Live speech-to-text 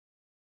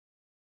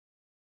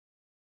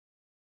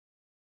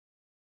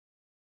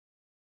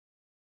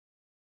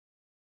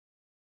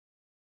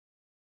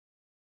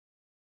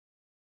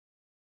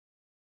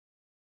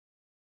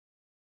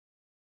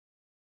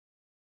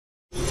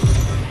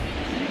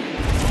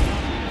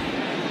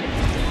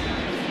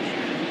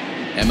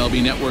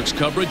MLB Network's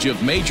coverage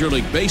of Major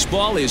League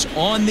Baseball is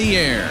on the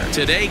air.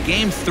 Today,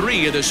 Game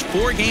 3 of this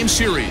 4-game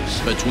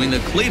series between the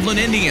Cleveland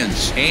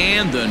Indians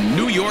and the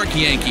New York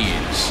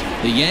Yankees.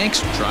 The Yanks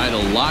try to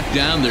lock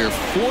down their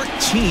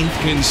 14th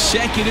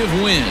consecutive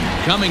win.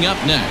 Coming up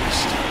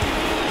next.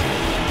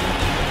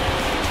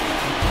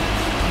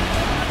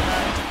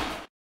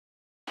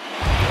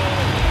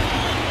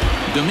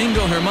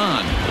 Domingo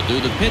Germán will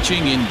do the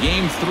pitching in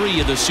Game 3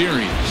 of the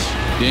series.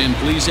 Dan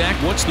Plesac,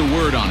 what's the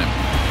word on him?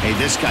 Hey,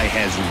 this guy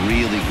has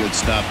really good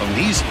stuff. I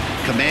mean, he's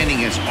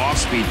commanding his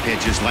off-speed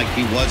pitches like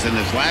he was in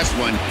his last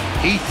one.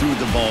 He threw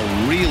the ball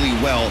really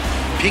well,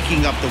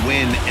 picking up the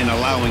win and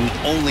allowing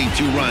only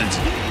 2 runs.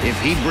 If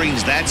he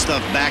brings that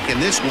stuff back in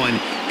this one,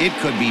 it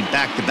could be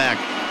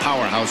back-to-back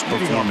powerhouse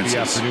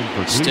performances.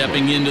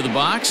 Stepping into the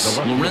box,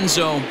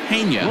 Lorenzo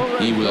Peña.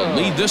 He will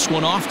lead this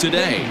one off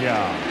today.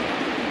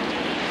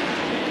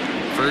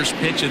 First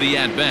pitch of the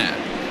at-bat.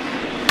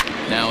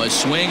 Now a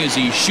swing as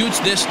he shoots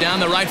this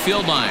down the right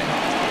field line.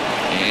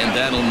 And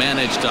that'll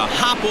manage to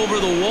hop over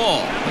the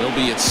wall. He'll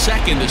be at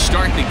second to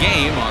start the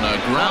game on a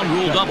ground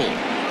rule double.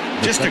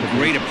 Just a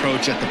great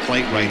approach at the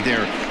plate right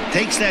there.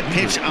 Takes that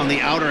pitch on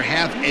the outer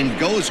half and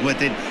goes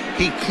with it.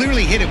 He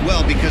clearly hit it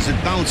well because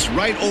it bounced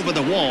right over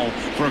the wall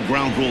for a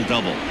ground rule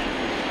double.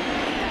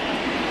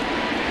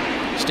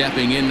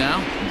 Stepping in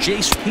now,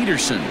 Jace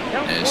Peterson,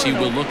 as he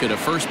will look at a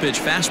first pitch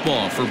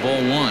fastball for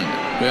ball 1.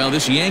 Well,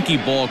 this Yankee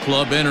ball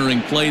club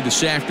entering play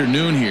this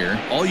afternoon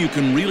here, all you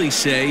can really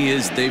say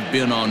is they've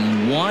been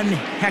on one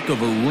heck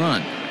of a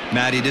run.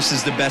 Matty, this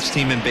is the best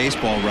team in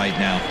baseball right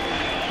now.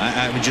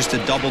 I mean, just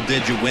a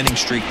double-digit winning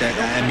streak that,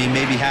 I mean,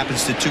 maybe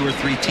happens to 2 or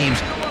 3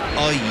 teams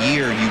a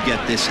year. You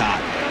get this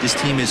hot. This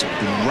team is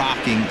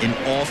rocking in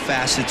all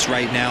facets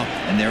right now,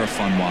 and they're a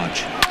fun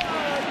watch.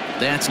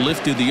 That's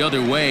lifted the other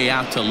way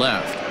out to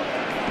left.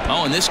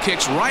 Oh, and this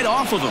kicks right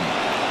off of him.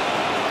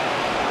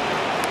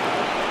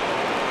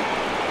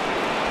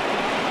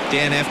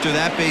 Dan, after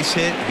that base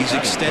hit, he's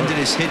extended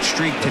his hit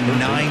streak to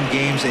 9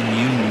 games, and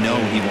you know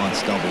he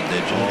wants double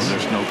digits. Oh,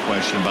 there's no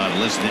question about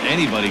it. Listen,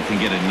 anybody can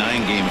get a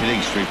 9-game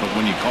hitting streak, but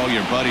when you call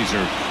your buddies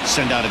or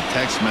send out a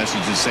text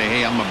message and say,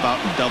 hey, I'm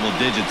about in double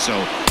digits, so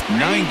 9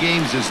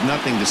 games is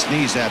nothing to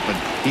sneeze at, but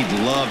he'd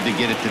love to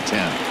get it to 10.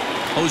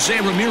 Jose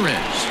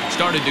Ramirez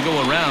started to go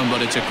around,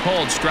 but it's a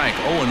called strike.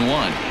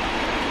 0-1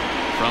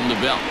 from the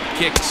belt.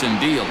 Kicks and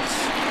deals.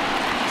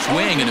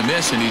 Swing and a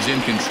miss, and he's in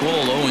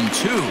control.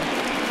 0-2.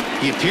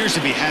 He appears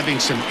to be having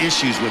some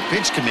issues with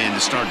pitch command to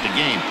start the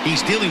game.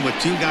 He's dealing with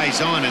 2 guys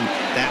on, and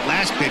that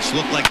last pitch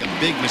looked like a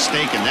big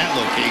mistake in that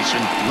location.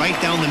 Right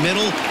down the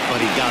middle,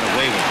 but he got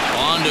away with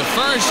it. On to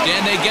first,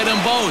 and they get them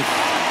both.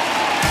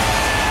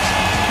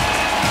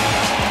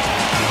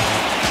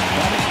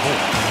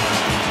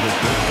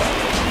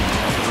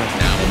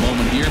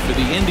 Here for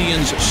the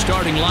Indians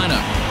starting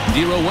lineup.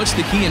 Dero, what's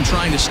the key in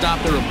trying to stop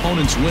their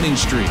opponent's winning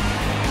streak?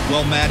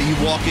 Well, Matty, you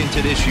walk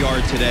into this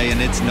yard today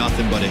and it's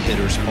nothing but a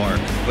hitter's park.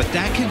 But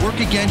that can work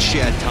against you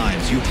at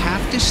times. You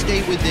have to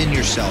stay within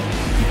yourself.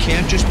 You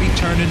can't just be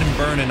turning and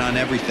burning on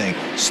everything.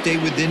 Stay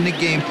within the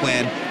game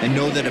plan and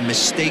know that a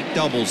mistake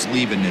doubles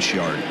leaving this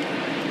yard.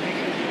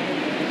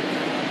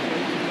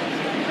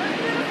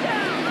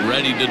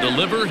 Ready to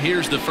deliver.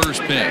 Here's the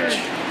first pitch.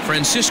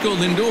 Francisco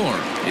Lindor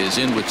is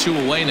in with 2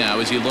 away now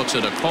as he looks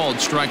at a called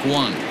strike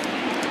 1.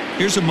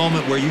 Here's a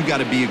moment where you got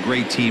to be a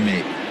great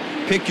teammate.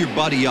 Pick your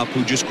buddy up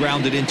who just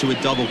grounded into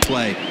a double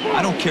play.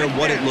 I don't care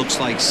what it looks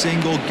like,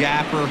 single,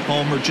 gapper,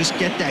 homer, just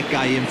get that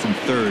guy in from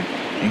third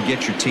and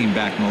get your team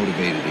back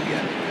motivated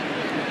again.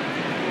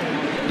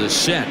 The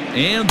set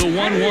and the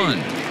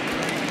 1-1.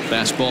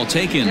 Fastball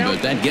taken,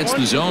 but that gets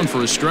the zone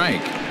for a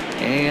strike.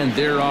 And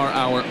there are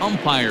our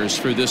umpires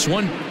for this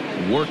one.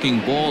 Working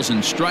balls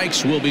and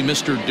strikes will be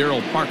Mr.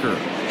 Darryl Parker.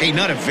 Hey,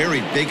 not a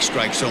very big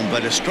strike zone,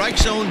 but a strike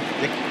zone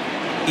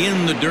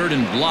in the dirt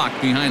and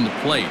blocked behind the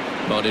plate,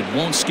 but it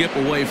won't skip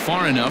away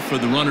far enough for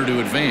the runner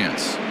to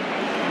advance.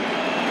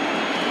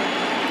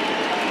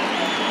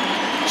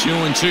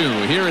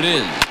 2-2. Here it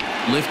is.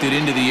 Lifted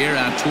into the air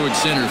out towards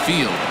center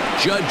field.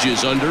 Judge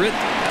is under it,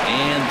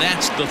 and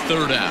that's the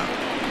 3rd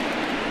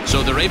out.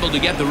 So they're able to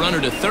get the runner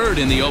to third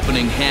in the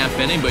opening half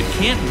inning, but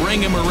can't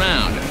bring him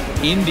around.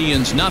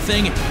 Indians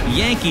nothing.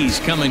 Yankees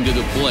coming to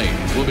the plate.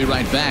 We'll be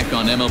right back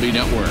on MLB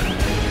Network.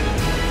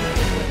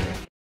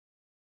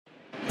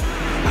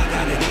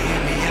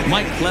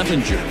 Mike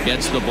Clevenger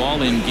gets the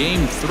ball in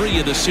Game 3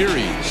 of the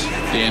series.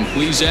 Dan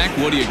Plesac,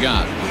 what do you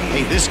got?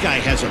 Hey, this guy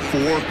has a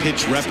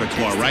 4-pitch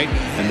repertoire, right?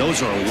 And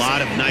those are a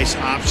lot of nice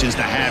options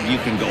to have. You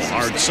can go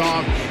hard,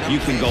 soft. You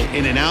can go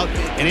in and out.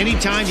 And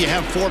anytime you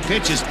have 4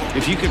 pitches,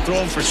 if you can throw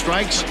them for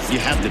strikes, you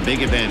have the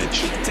big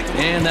advantage.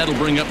 And that'll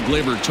bring up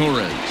Gleyber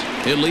Torres.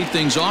 He'll lead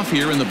things off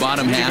here in the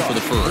bottom half of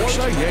the first.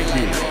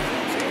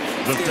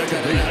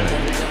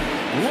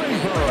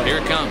 Here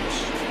it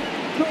comes.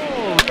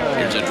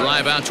 Here's a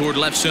drive out toward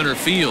left center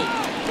field.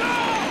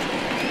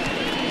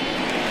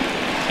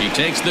 He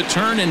takes the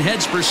turn and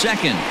heads for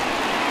second.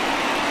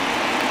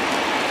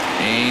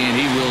 And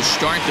he will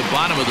start the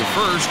bottom of the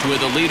first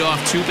with a leadoff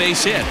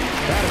 2-base hit.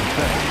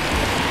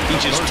 He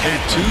just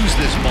tattoos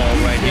this ball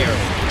right here.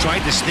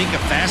 Tried to sneak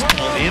a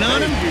fastball in on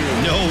him?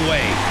 No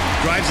way.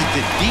 Drives it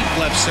to deep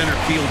left center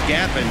field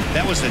gap, and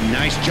that was a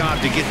nice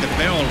job to get the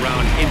barrel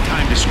around in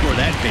time to score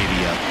that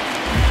baby up.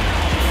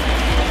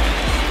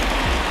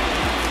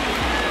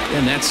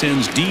 And that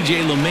sends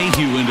DJ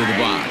LeMahieu into the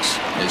box,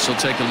 as he'll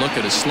take a look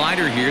at a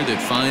slider here that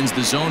finds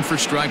the zone for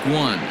strike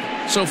one.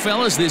 So,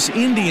 fellas, this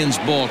Indians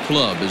ball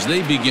club, as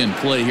they begin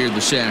play here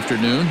this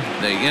afternoon,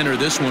 they enter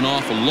this one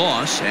off a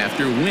loss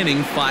after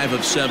winning 5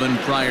 of 7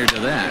 prior to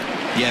that.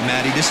 Yeah,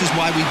 Matty, this is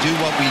why we do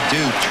what we do.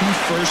 2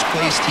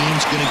 first-place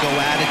teams going to go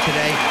at it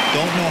today.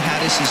 Don't know how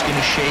this is going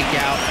to shake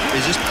out.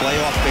 Is this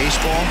playoff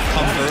baseball?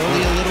 Come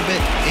early a little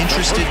bit.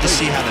 Interested to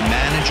see how the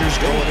managers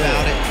go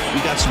about it.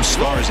 We got some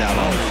stars out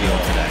on the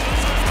field today.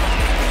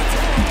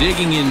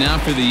 Digging in now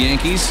for the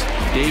Yankees,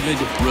 David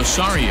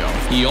Rosario.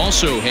 He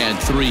also had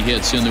 3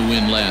 hits in the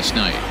win last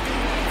night.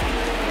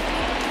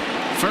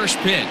 First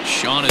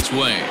pitch on its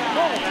way.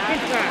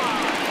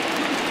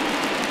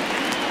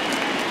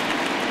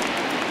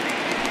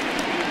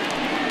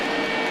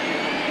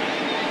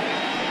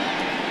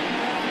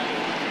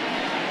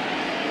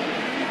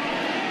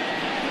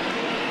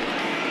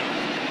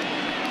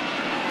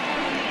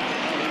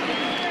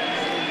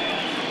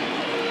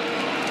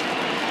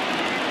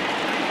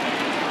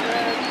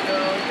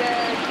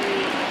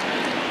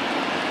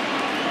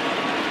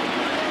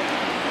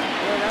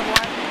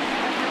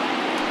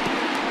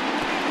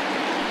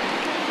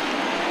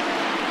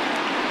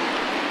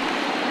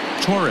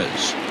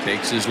 Torres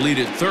takes his lead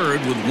at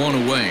third with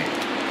 1 away.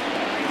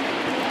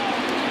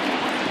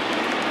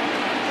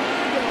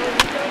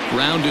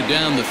 Grounded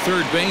down the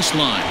third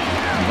baseline,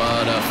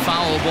 but a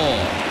foul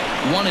ball.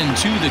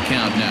 1-2 the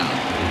count now.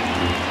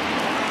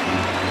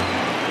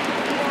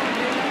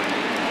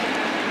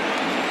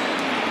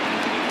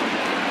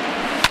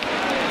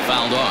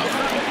 Fouled off.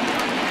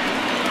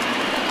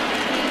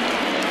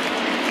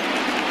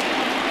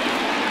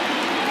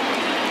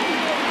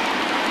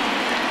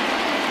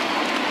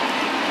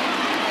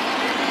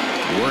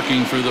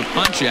 Working for the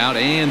punch out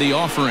and the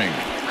offering.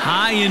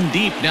 High and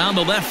deep down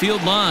the left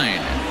field line.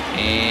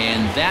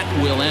 And that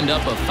will end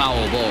up a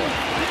foul ball.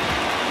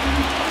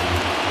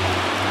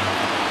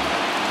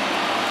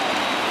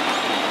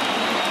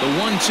 The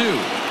 1-2.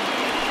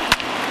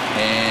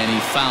 And he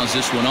fouls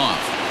this one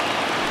off.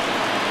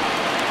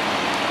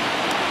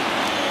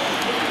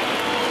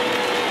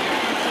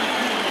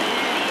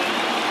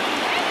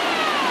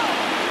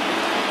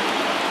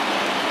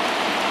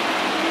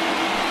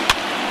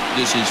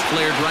 This is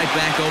flared right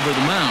back over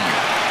the mound.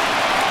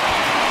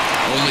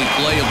 Only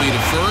play will be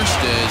to first,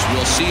 as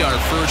we'll see our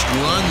first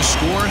run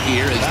score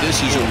here, as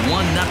this is a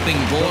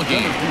 1-0 ball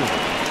game.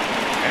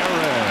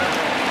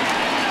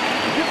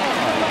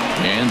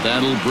 And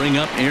that'll bring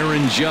up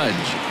Aaron Judge.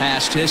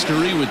 Past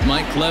history with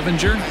Mike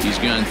Clevenger. He's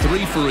gone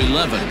 3 for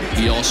 11.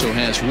 He also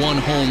has 1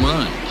 home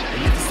run.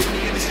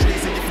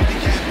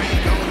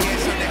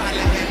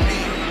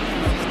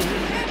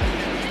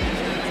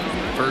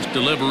 First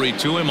delivery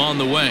to him on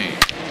the way.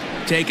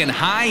 Taken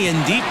high and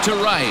deep to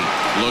right.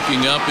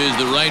 Looking up is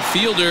the right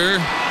fielder.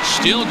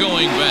 Still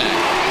going back.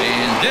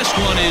 And this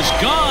one is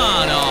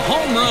gone. A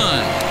home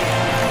run.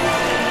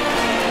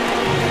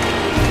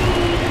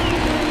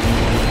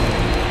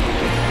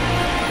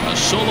 A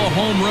solo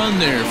home run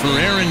there for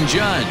Aaron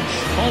Judge.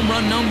 Home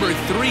run number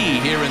 3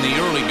 here in the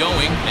early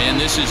going. And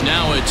this is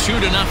now a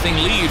 2-0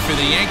 lead for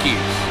the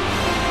Yankees.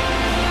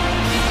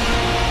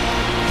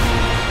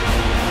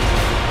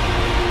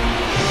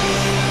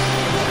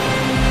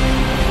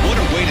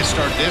 To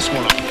start this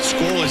one off.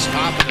 Scoreless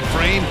top of the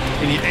frame,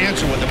 and you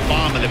answer with a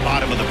bomb in the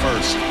bottom of the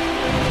first.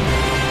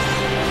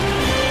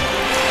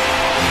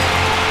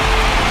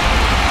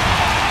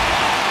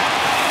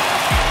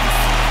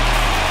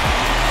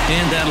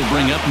 And that'll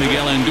bring up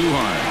Miguel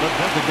Andujar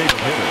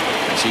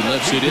as he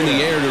lifts it in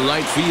the air to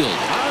right field.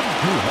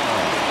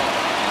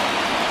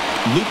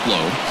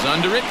 Luplo is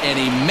under it, and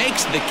he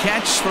makes the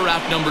catch for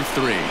out number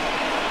 3.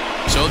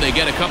 So they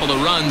get a couple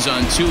of runs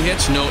on 2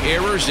 hits, no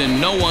errors, and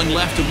no one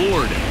left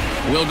aboard.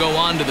 We'll go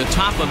on to the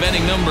top of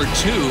inning number 2.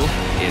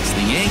 It's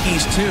the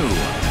Yankees 2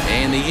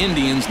 and the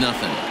Indians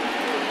nothing.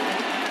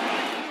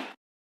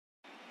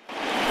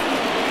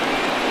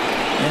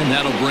 And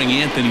that'll bring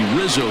Anthony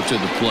Rizzo to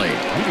the plate.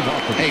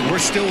 Hey, we're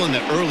still in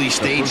the early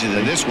stages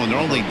of this one. They're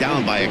only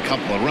down by a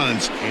couple of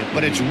runs,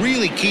 but it's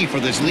really key for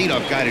this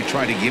leadoff guy to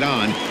try to get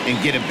on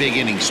and get a big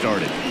inning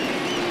started.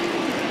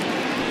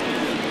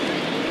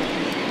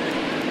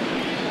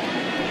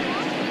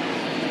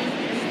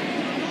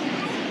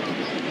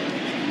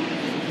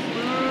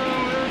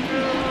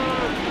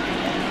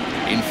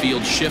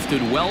 Infield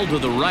shifted well to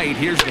the right.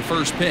 Here's the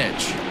first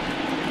pitch.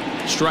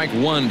 Strike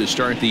 1 to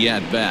start the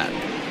at-bat.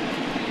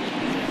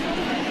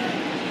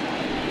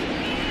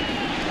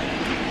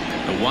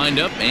 The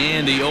windup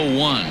and the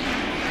 0-1.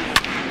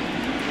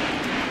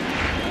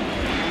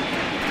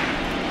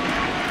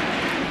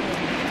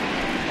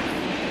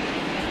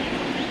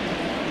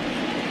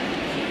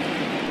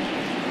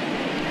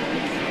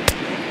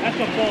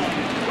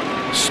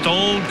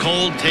 Stone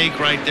cold take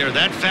right there.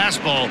 That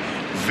fastball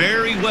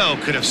very well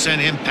could have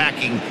sent him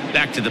packing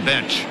back to the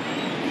bench.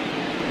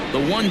 The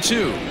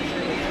 1-2.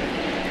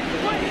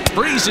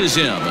 Freezes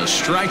him. A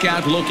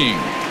strikeout looking.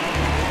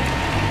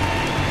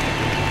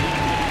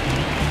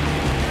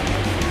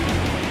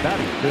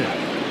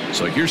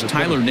 So here's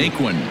Tyler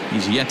Naquin.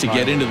 He's yet to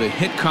get into the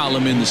hit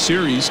column in the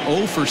series.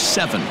 0 for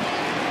 7.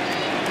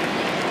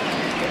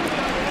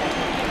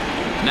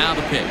 Now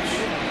the pitch.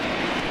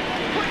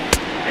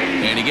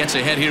 And he gets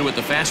ahead here with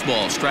the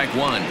fastball. Strike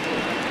 1.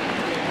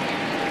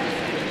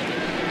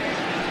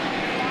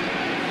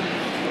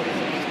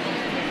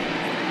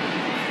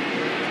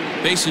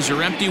 Bases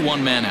are empty.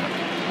 1 man out.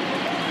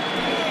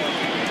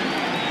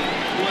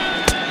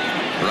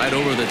 Right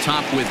over the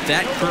top with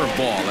that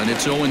curveball, and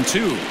it's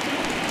 0-2.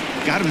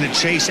 Got him to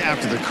chase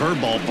after the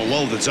curveball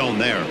below the zone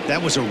there.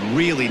 That was a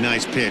really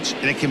nice pitch,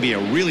 and it can be a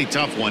really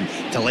tough one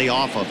to lay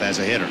off of as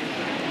a hitter.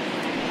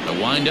 The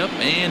windup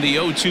and the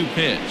 0-2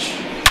 pitch.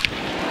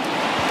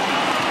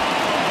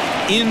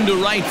 Into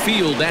right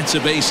field. That's a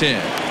base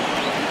hit.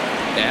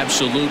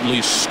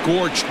 Absolutely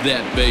scorched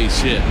that base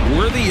hit.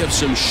 Worthy of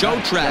some show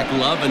track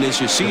love, and as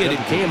you see it, it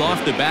came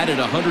off the bat at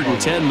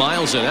 110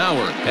 miles an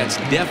hour. That's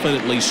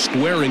definitely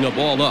squaring a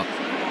ball up.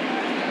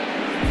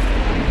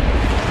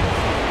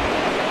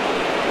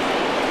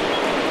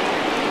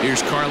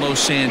 Here's Carlos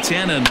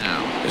Santana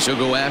now, as he'll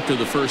go after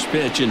the first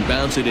pitch and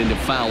bounce it into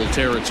foul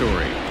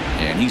territory.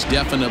 And he's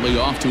definitely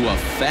off to a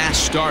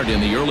fast start in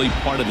the early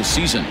part of the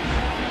season.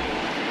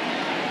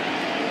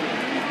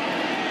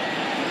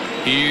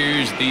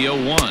 Here's the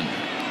 0-1.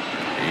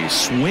 A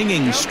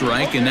swinging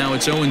strike, and now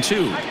it's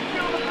 0-2.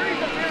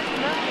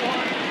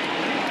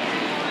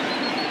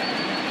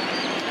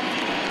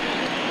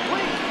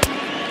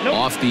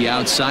 Off the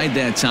outside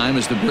that time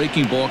as the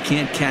breaking ball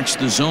can't catch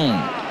the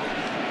zone.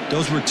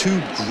 Those were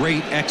 2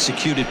 great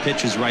executed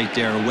pitches right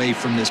there away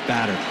from this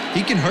batter.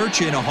 He can hurt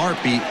you in a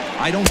heartbeat.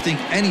 I don't think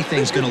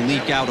anything's going to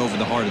leak out over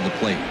the heart of the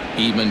plate.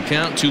 Even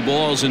count. 2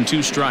 balls and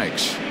 2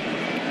 strikes.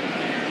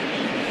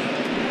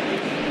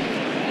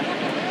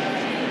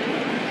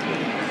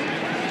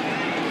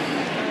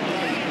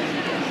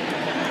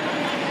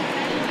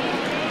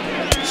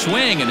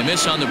 Swing and a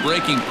miss on the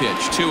breaking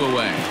pitch. 2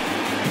 away.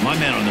 My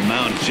man on the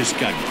mound has just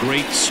got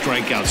great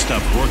strikeout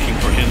stuff working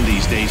for him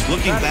these days.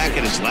 Looking back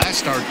at his last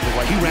start,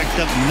 he racked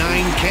up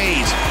 9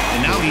 Ks,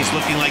 and now he's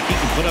looking like he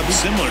can put up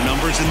similar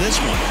numbers in this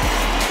one.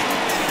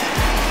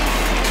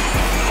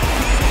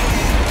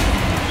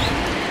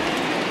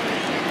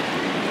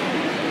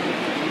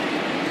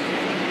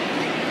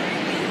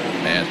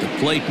 At the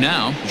plate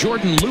now,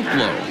 Jordan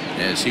Luplow,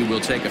 as he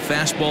will take a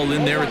fastball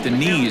in there at the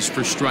knees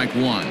for strike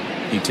 1.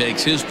 He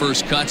takes his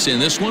first cuts in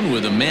this one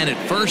with a man at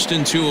first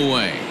and 2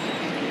 away.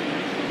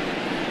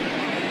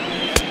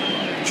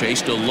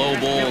 Chased a low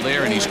ball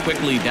there, and he's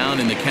quickly down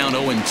in the count.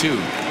 0-2.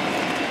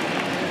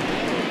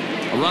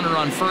 A runner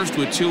on first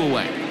with 2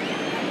 away.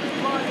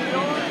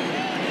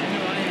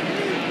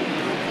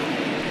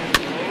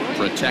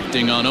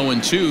 Protecting on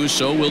 0-2,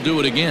 so we'll do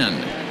it again.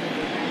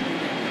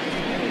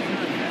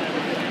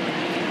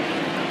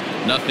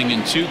 Nothing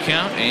in 2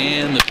 count,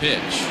 and the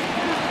pitch.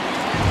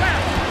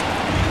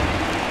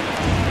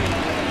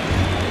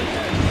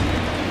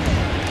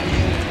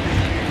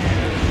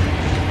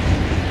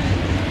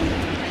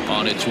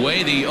 On its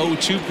way, the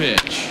 0-2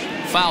 pitch.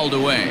 Fouled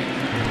away.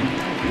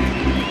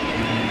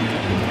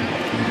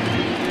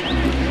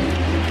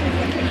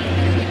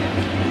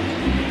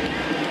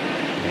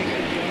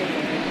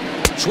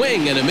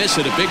 Swing and a miss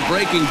at a big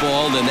breaking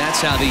ball, and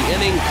that's how the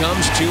inning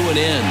comes to an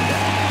end.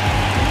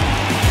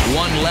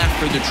 1 left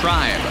for the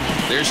Tribe.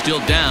 They're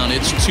still down.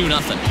 It's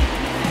 2-0.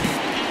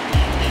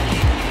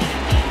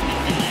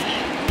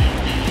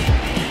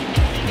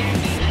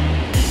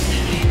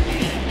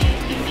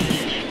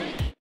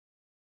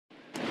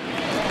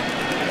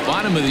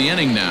 Bottom of the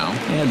inning now,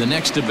 and the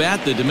next to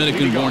bat, the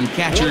Dominican-born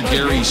catcher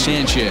Gary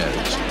Sanchez.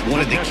 One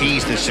of the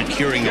keys to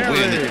securing a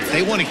win,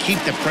 they want to keep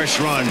the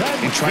pressure on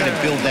and try to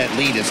build that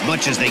lead as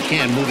much as they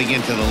can moving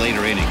into the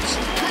later innings.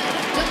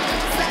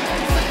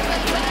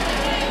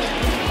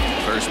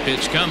 First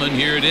pitch coming.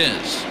 Here it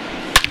is.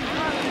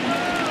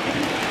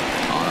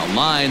 On a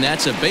line,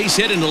 that's a base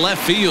hit into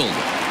left field.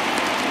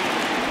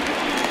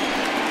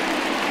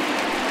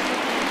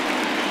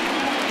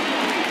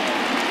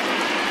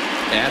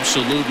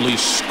 Absolutely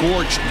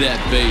scorched that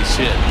base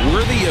hit.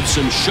 Worthy of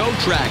some show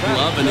track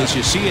love, and as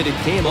you see it, it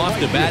came off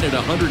the bat at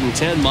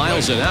 110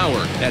 miles an hour.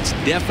 That's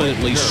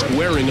definitely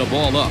squaring a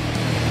ball up.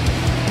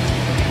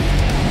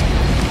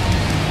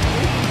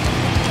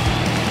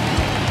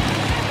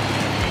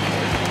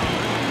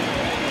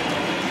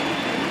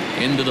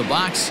 Into the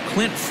box,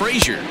 Clint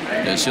Frazier,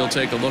 as he'll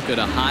take a look at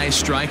a high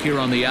strike here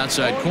on the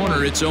outside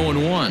corner. It's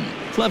 0-1.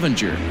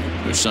 Clevenger,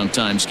 who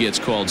sometimes gets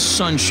called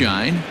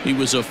Sunshine. He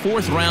was a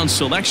 4th-round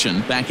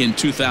selection back in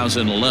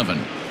 2011.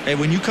 Hey,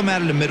 when you come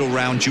out of the middle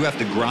rounds, you have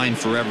to grind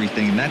for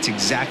everything, and that's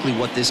exactly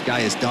what this guy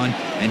has done,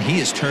 and he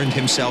has turned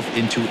himself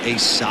into a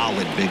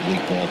solid big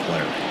league ball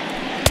player.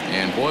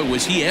 And boy,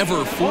 was he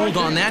ever fooled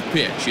on that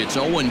pitch. It's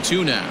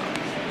 0-2 now.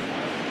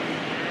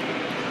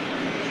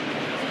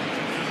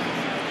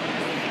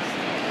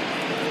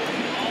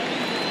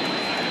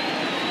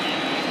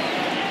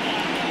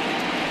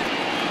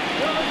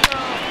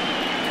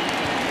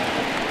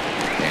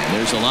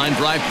 There's a line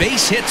drive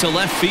base hit to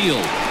left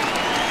field.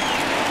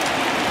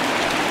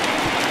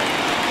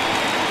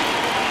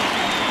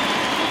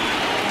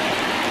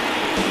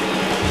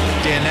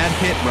 Dan, that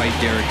hit right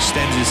there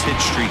extends his hit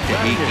streak to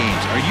 8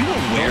 games. Are you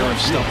aware of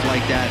stuff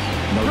like that?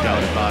 No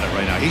doubt about it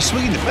right now. He's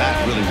swinging the bat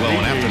really well,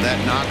 and after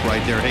that knock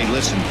right there, hey,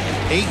 listen,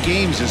 8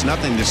 games is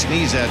nothing to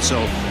sneeze at, so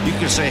you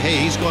can say,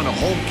 hey, he's going a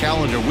whole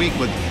calendar week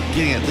with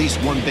getting at least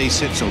 1 base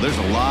hit, so there's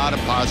a lot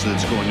of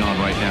positives going on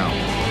right now.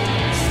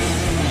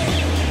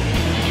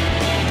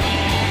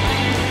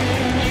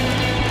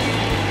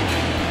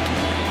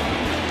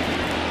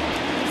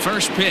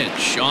 First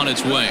pitch on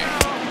its way.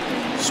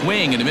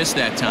 Swing and a miss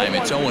that time.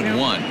 It's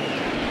 0-1.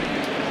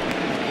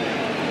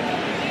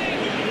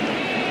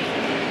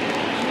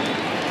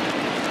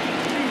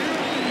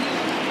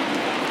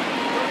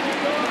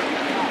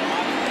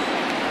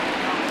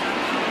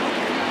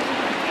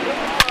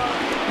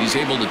 He's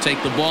able to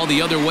take the ball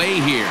the other way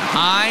here.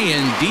 High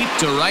and deep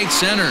to right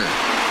center.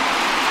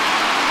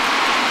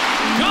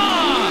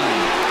 Gone!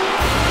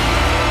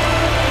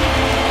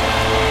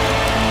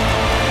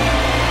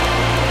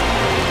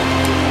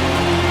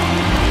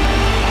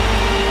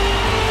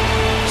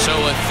 So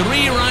a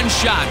 3-run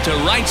shot to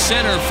right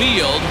center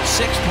field.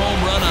 6th home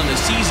run on the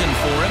season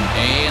for him.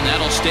 And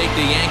that'll stake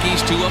the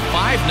Yankees to a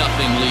 5-0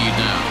 lead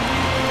now.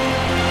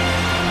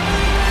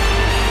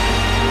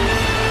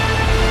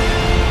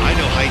 I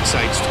know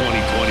hindsight's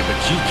 20/20, but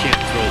you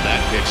can't throw that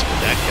pitch to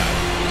that guy.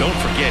 Don't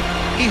forget,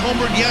 he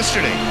homered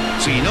yesterday,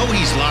 so you know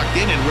he's locked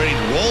in and ready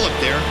to roll up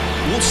there.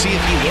 We'll see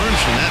if he learns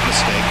from that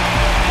mistake.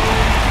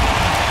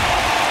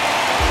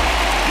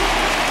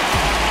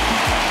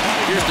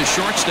 Here's the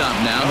shortstop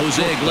now,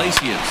 Jose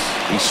Iglesias.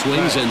 He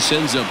swings and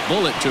sends a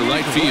bullet to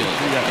right field,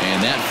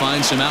 and that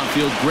finds some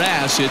outfield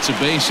grass. It's a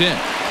base hit.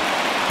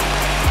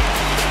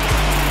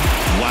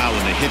 Wow,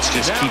 and the hits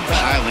just keep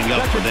piling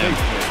up for them.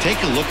 Take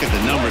a look at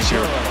the numbers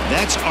here.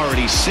 That's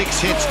already 6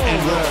 hits, and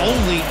we're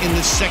only in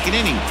the 2nd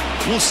inning.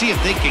 We'll see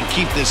if they can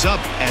keep this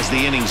up as the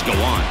innings go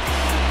on.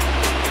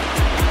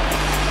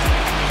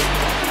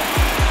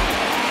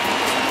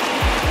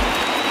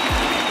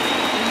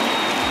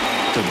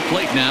 To the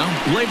plate now,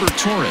 GLEYBER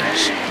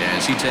Torres,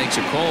 as he takes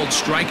a called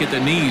strike at the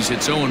knees.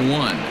 It's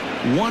 0-1.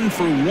 1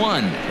 for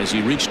 1 as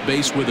he reached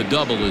base with a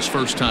double his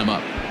first time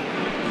up.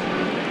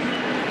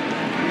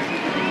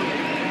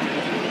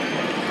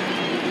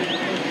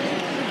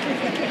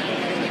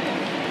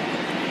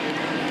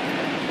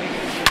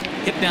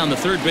 Hit down the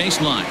third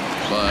baseline,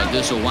 but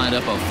this will wind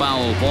up a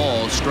foul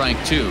ball,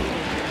 strike 2.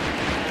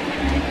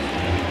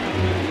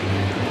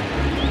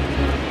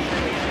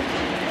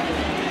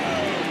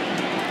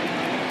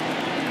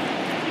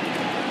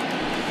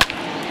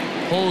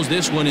 Pulls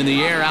this one in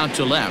the air out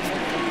to left.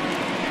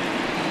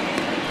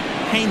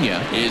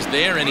 Pena is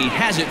there, and he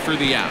has it for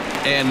the out.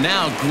 And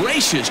now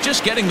Gracious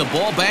just getting the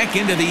ball back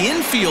into the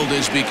infield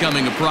is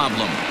becoming a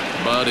problem.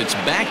 But it's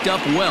backed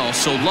up well,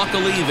 so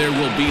luckily there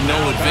will be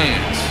no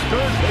advance.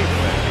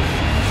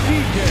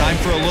 Time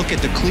for a look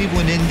at the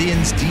Cleveland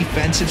Indians'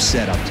 defensive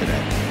setup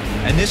today.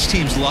 And this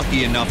team's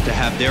lucky enough to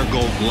have their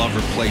Gold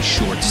Glover play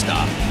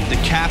shortstop, the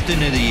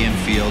captain of the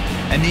infield,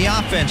 and the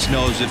offense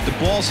knows if the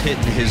ball's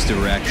hitting his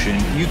direction,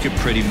 you could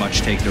pretty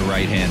much take the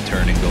right-hand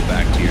turn and go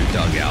back to your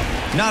dugout.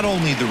 Not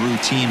only the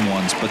routine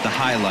ones, but the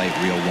highlight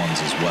reel ones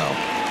as well.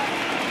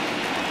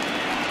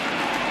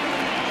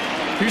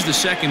 Here's the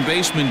second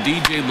baseman,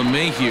 DJ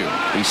LeMahieu.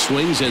 He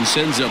swings and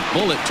sends a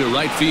bullet to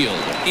right field.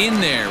 In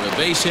there, a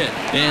base hit.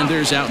 And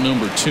there's out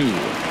number 2.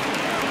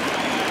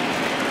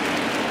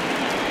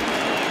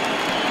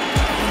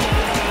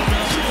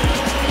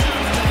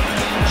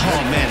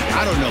 Oh, man,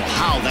 I don't know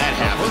how that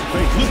happened.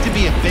 Looked to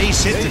be a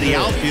base hit to the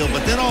outfield,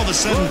 but then all of a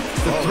sudden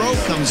the throw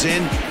comes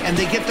in and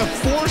they get the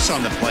force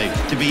on the plate.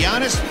 To be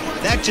honest,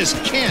 that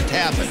just can't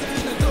happen.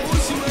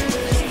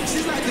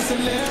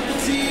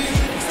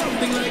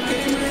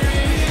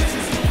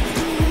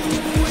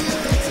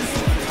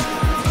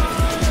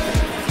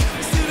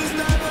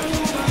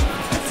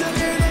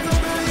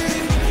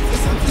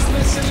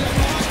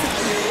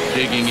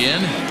 Digging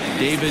in,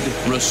 David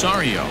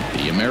Rosario,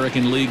 the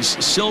American League's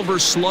Silver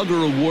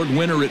Slugger Award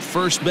winner at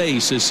first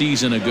base a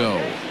season ago.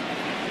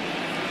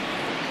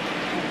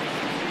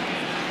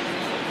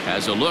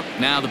 Has a look,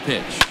 now the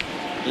pitch.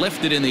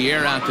 Lifted in the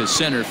air out to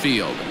center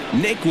field.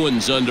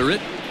 Naquin's under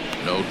it.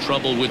 No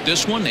trouble with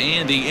this one,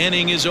 and the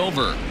inning is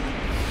over.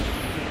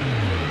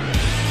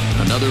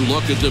 Another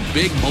look at the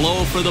big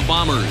blow for the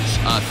Bombers.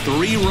 A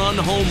 3-run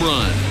home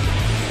run.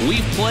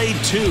 We've played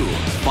 2.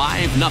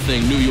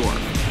 5-0 New York.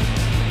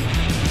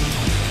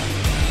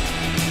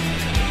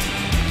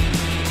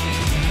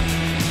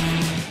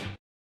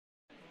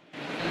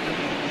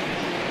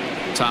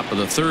 Top of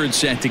the third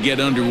set to get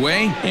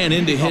underway, and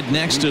in to hit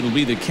next it'll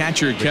be the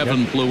catcher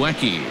Kevin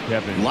Plawecki.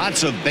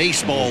 Lots of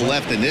baseball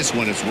left in this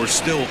one as we're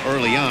still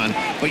early on,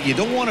 but you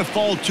don't want to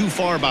fall too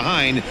far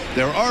behind.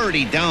 They're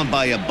already down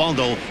by a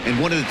bundle, and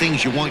one of the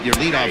things you want your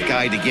leadoff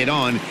guy to get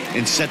on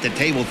and set the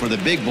table for the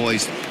big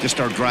boys to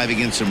start driving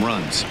in some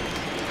runs.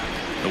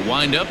 The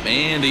windup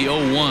and the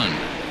 0-1.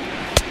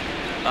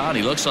 And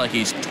he looks like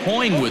he's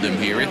toying with him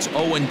here. It's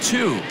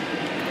 0-2.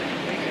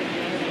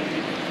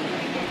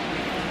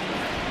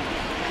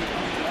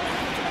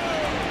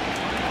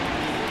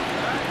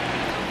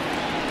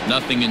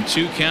 Nothing in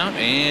 2 count,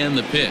 and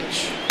the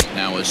pitch.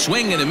 Now a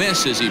swing and a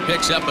miss as he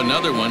picks up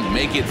another one.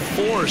 Make it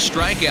 4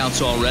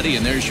 strikeouts already,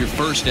 and there's your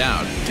first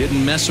out.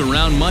 Didn't mess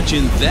around much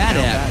in that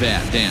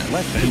at-bat,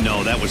 Dan.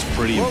 No, that was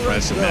pretty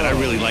impressive, man. I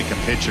really like a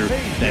pitcher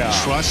that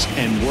trusts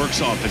and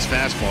works off his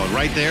fastball.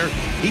 Right there,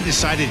 he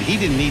decided he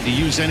didn't need to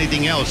use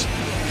anything else.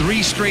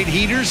 3 straight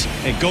heaters,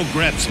 and go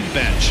grab some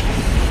bench.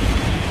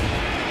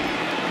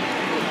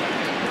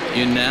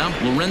 In now,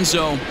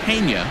 Lorenzo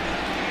Pena,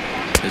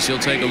 as he'll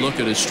take a look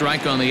at a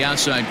strike on the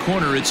outside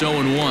corner. It's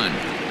 0-1.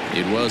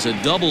 It was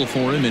a double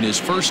for him in his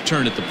first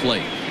turn at the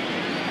plate.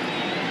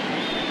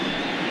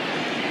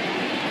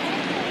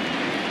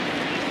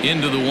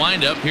 Into the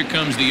windup. Here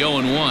comes the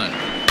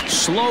 0-1.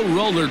 Slow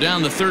roller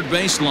down the third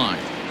baseline,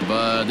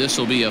 but this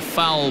will be a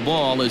foul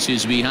ball as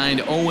he's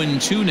behind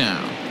 0-2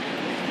 now.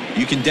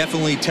 You can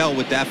definitely tell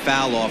with that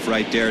foul off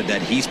right there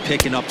that he's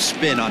picking up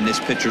spin on this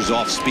pitcher's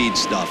off-speed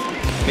stuff.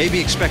 Maybe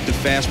expect a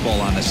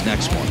fastball on this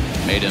next one.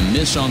 Made a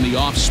miss on the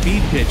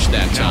off-speed pitch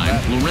that time.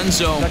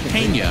 Lorenzo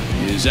Pena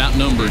is out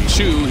number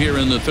 2 here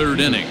in the 3rd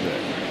inning.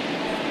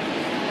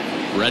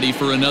 Ready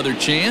for another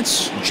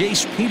chance?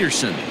 Jace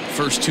Peterson.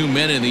 First 2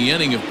 men in the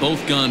inning have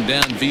both gone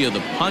down via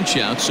the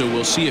punch-out, so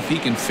we'll see if he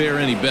can fare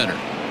any better.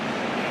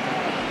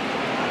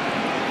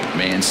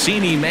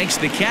 Mancini makes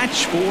the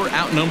catch for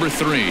out number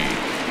 3.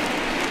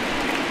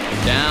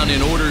 Down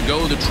in order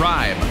go the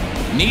Tribe.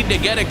 Need to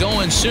get it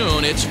going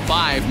soon. It's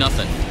 5-0.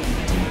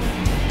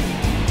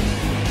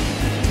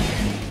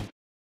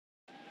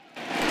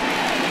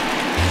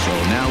 So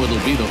now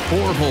it'll be the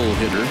 4-hole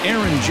hitter,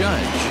 Aaron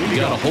Judge. He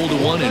got a hold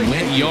of one and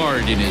went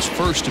yard in his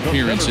first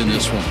appearance in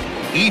this one.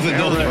 Even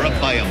though they're up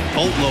by a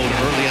boatload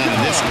early on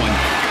in this one,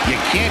 you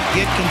can't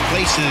get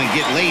complacent and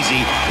get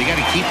lazy. They got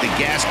to keep the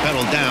gas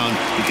pedal down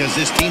because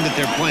this team that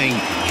they're playing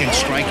can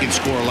strike and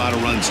score a lot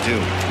of runs too.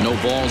 No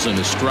balls and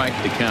a strike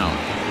to count.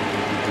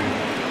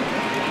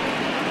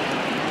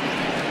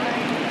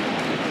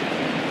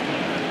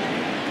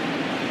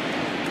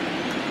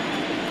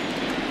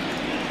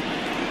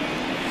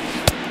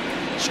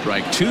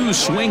 Strike 2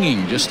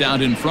 swinging just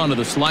out in front of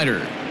the slider.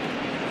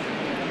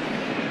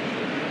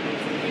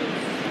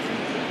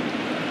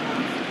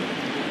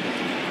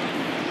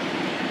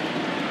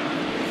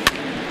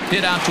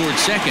 Hit out towards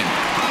second.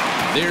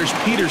 There's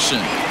Peterson.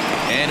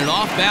 And an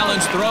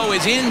off-balance throw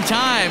is in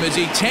time as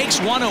he takes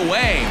one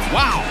away.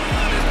 Wow.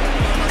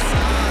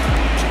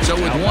 So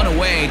with one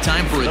away,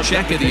 time for a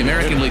check of the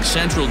American League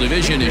Central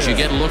Division as you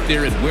get a look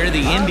there at where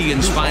the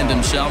Indians find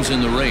themselves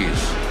in the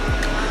race.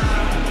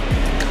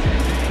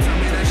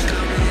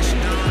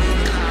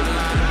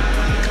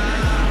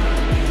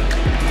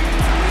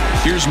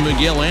 Here's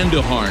Miguel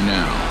Andujar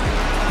now.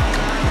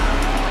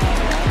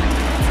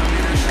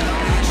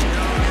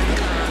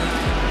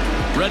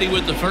 Ready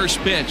with the first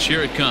pitch.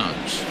 Here it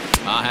comes.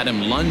 I had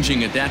him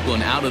lunging at that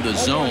one out of the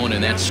zone,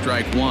 and that's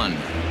strike 1.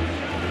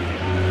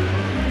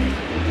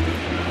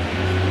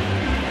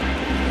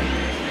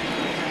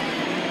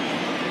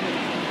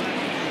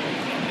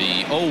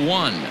 The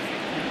 0-1.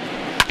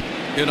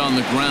 Hit on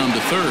the ground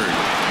to third.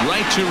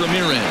 Right to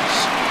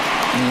Ramirez.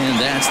 And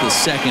that's the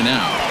second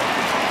out.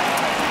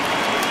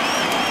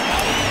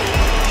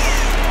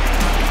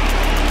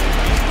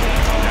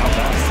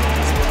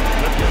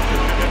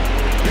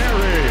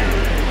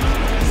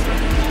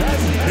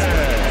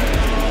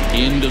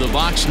 Into the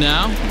box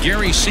now,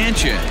 Gary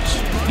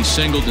Sanchez. He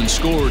singled and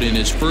scored in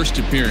his first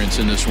appearance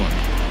in this one.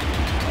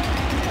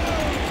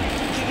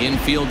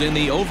 Infield in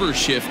the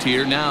overshift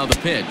here. Now the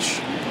pitch.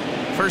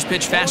 First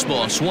pitch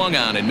fastball swung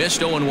on and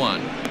missed.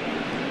 0-1.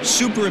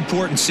 Super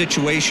important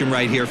situation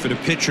right here for the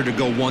pitcher to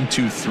go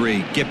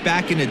 1-2-3. Get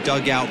back in the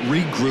dugout,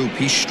 regroup.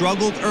 He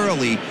struggled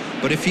early,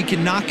 but if he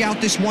can knock out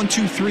this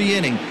 1-2-3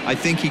 inning, I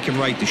think he can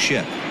right the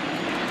ship.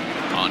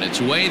 On its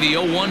way, the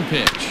 0-1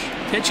 pitch.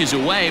 Pitch is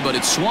away, but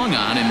it's swung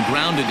on and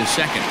grounded to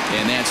second.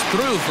 And that's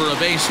through for a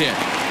base hit.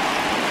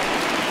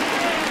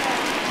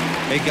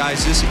 Hey,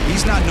 guys,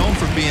 he's not known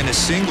for being a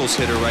singles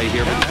hitter right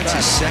here, but that's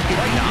his second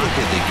knock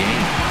of the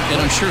game.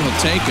 And I'm sure he'll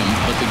take him,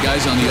 but the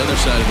guys on the other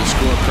side of the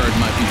scorecard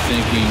might be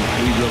thinking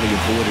we really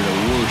avoided a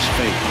worse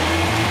fate.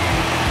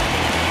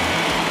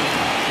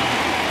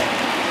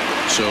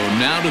 So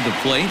now to the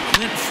plate,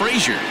 Clint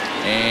Frazier.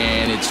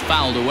 And it's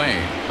fouled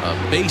away. A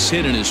base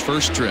hit in his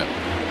first trip.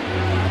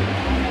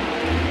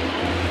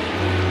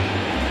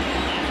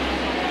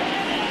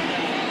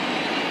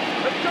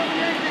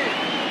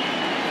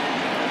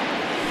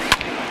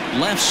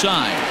 Left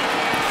side.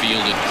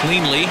 Fielded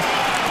cleanly.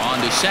 On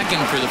to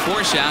second for the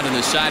force out, and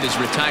the side is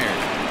retired.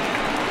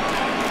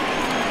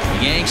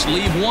 The Yanks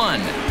leave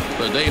one,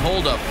 but they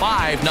hold a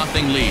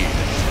 5-0 lead.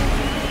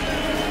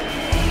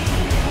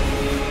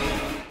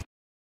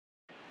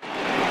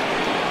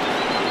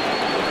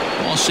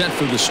 All set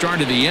for the start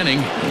of the inning,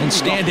 and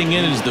standing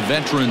in is the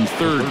veteran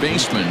third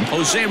baseman,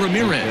 Jose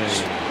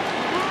Ramirez.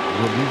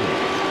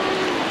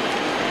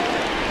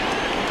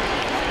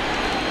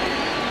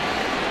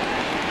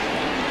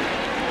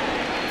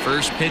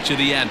 First pitch of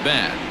the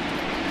at-bat.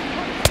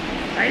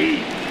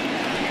 Hey.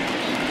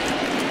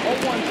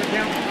 0-1 for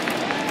count.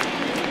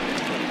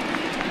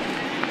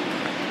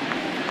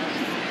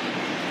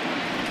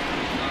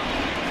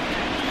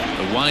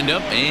 The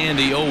windup and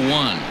the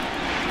 0-1.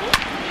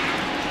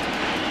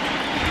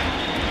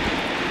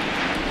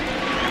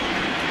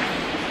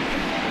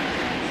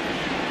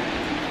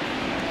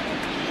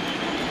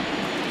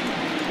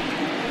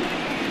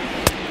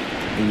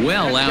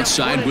 Well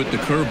outside with the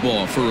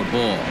curveball for a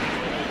ball.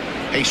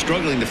 Hey,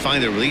 struggling to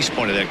find the release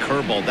point of that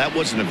curveball. That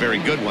wasn't a very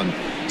good one.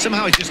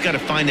 Somehow he's just got to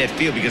find that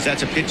feel because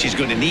that's a pitch he's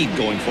going to need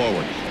going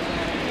forward.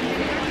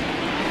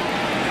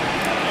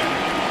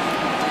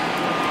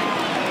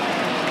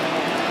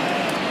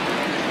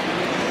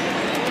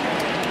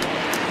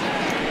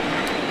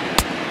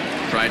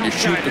 Tried to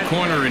shoot the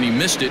corner and he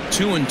missed it.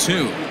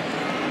 2-2.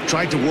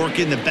 Tried to work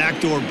in the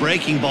backdoor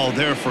breaking ball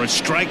there for a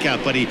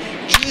strikeout, but he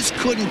just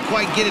couldn't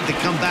quite get it to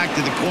come back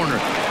to the corner.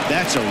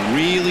 That's a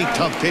really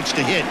tough pitch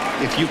to hit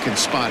if you can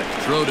spot it.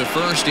 Throw to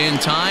first in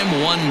time.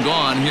 1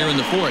 gone here in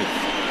the 4th.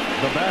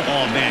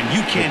 Oh, man,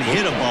 you can't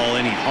hit a ball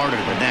any harder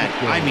than that.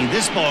 I mean,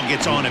 this ball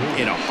gets on him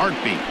in a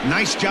heartbeat.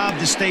 Nice job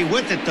to stay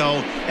with it,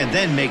 though, and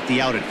then make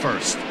the out at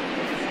first.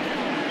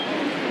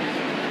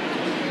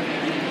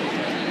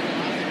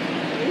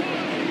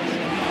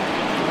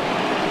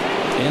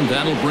 And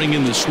that'll bring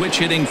in the switch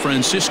hitting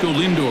Francisco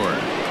Lindor.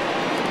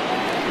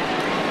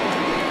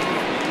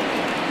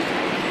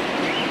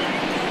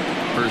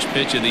 First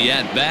pitch of the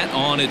at-bat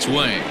on its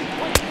way.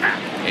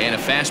 And a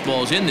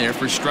fastball's in there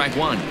for strike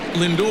 1.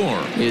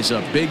 Lindor is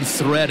a big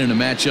threat in a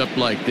matchup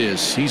like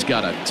this. He's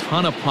got a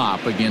ton of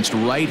pop against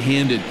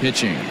right-handed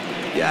pitching.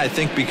 Yeah, I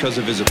think because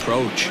of his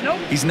approach.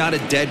 He's not a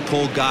dead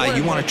pull guy.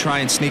 You want to try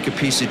and sneak a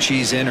piece of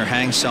cheese in or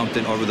hang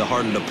something over the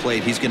heart of the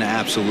plate, he's going to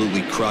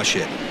absolutely crush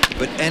it.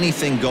 But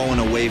anything going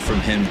away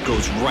from him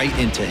goes right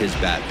into his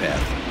bat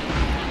path.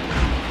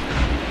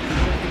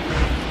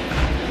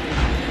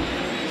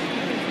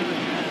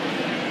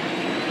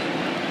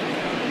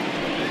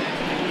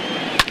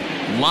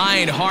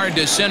 Line hard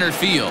to center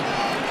field.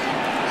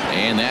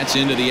 And that's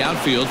into the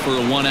outfield for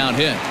a 1-out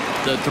hit.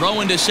 The throw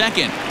into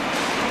second.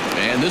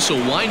 And this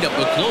will wind up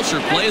a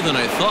closer play than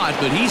I thought,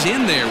 but he's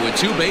in there with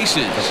 2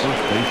 bases. The first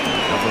baseman,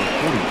 number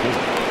 44,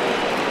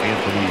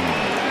 Anthony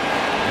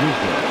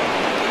Rizzo.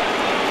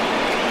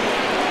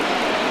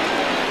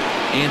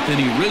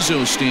 Anthony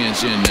Rizzo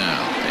stands in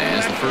now.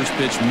 As the first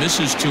pitch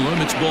misses to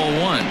him, it's ball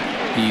 1.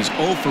 He's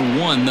 0 for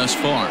 1 thus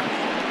far.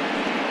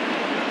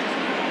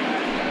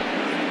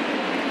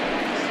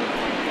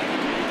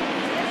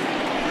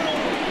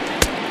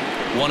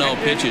 One 0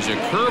 pitch is a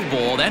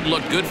curveball. That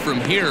looked good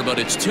from here, but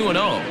it's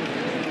 2-0.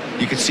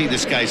 You can see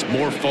this guy's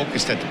more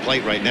focused at the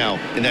plate right now.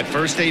 In that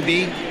first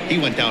AB, he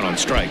went down on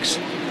strikes.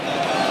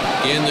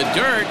 In the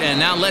dirt, and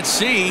now let's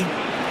see.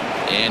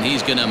 And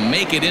he's going to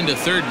make it into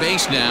third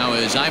base now,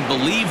 as I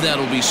believe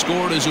that'll be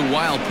scored as a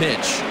wild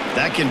pitch.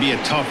 That can be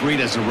a tough read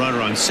as a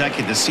runner on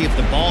second to see if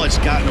the ball has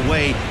gotten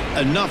away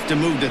enough to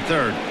move to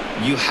third.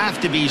 You have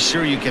to be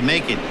sure you can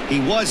make it. He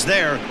was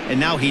there, and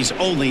now he's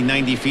only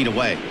 90 feet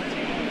away.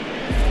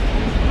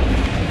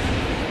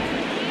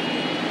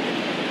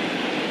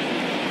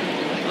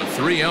 A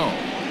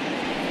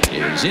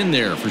 3-0 is in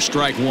there for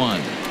strike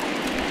 1.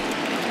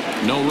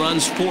 No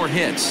runs, 4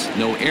 hits,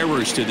 no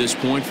errors to this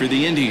point for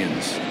the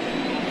Indians.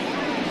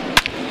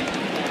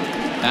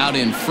 Out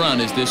in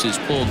front as this is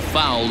pulled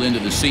foul into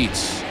the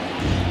seats.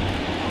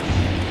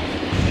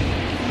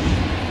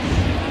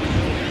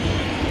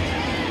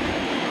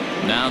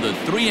 Now the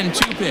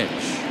 3-2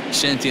 pitch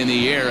sent in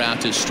the air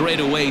out to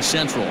straightaway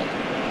central.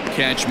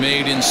 Catch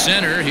made in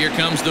center. Here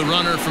comes the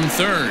runner from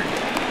third.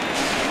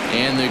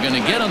 And they're going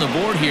to get on the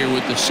board here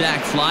with the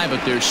sac fly,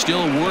 but there's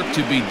still work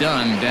to be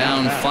done.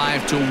 Down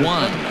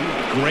 5-1.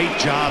 Great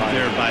job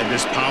there by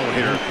this power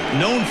hitter.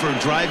 Known for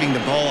driving the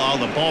ball out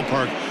of the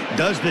ballpark.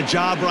 Does the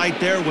job right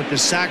there with the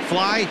sac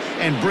fly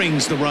and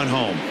brings the run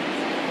home.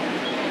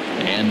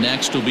 And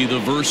next will be the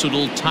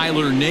versatile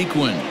Tyler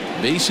Naquin.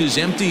 Bases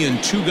empty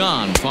and 2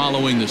 gone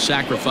following the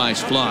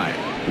sacrifice fly.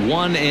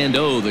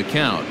 1-0 the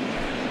count.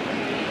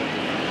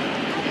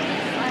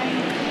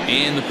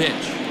 And the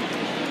pitch.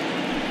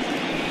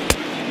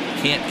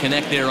 Can't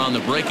connect there on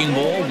the breaking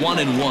ball.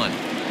 1-1.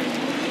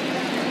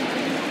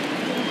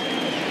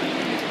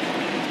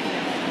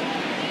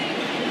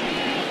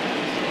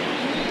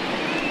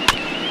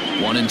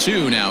 One and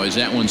 2 now as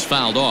that one's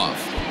fouled off.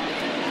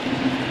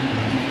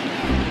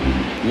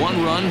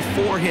 1 run,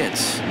 4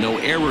 hits. No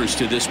errors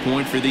to this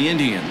point for the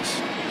Indians.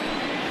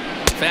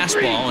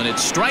 Fastball, and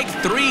it's strike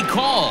 3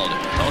 called.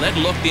 Oh, that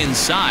looked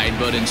inside,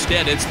 but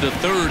instead it's the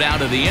 3rd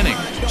out of the inning.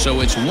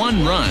 So it's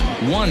 1 run,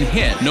 1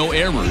 hit, no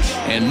errors,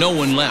 and no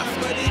one left.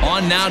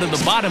 On now to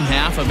the bottom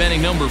half of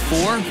inning number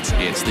 4.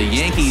 It's the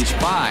Yankees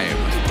 5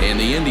 and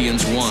the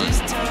Indians 1.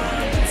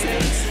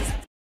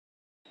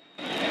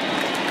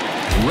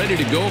 ready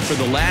to go for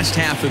the last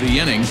half of the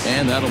inning,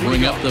 and that'll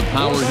bring up the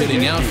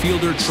power-hitting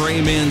outfielder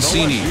Trey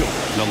Mancini.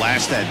 The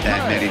last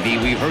at-bat, Matty D,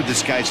 we heard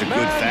this guy's a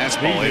good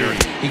fastball hitter.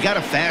 He got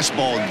a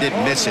fastball and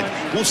didn't miss it.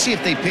 We'll see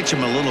if they pitch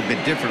him a little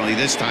bit differently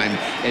this time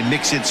and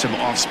mix in some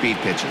off-speed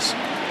pitches.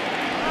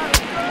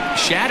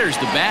 Shatters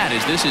the bat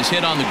as this is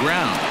hit on the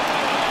ground.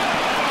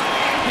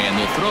 And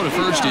the throw to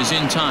first is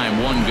in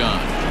time, 1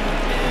 gone.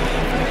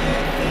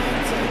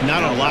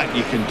 Not a lot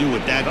you can do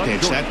with that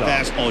pitch. That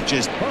fastball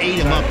just ate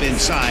him up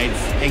inside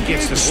and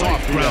gets the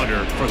soft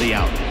grounder for the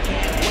out.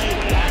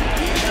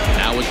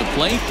 Now at the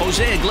plate,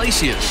 Jose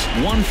Iglesias,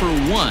 1 for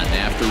 1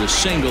 after a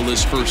single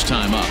his first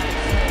time up.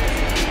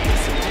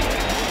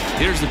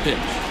 Here's the pitch.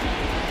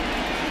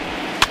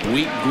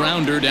 Weak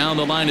grounder down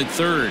the line at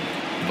third,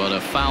 but a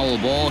foul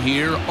ball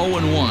here,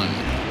 0-1.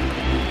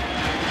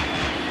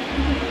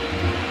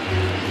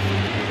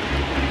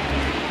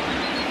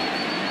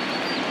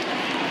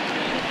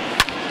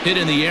 Hit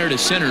in the air to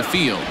center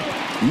field.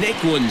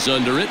 Naquin's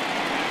under it,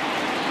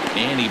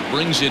 and he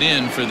brings it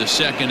in for the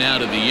second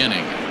out of the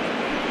inning.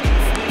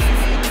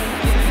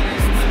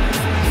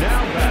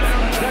 Now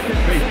back, second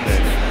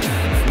baseman,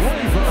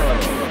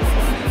 TORRES.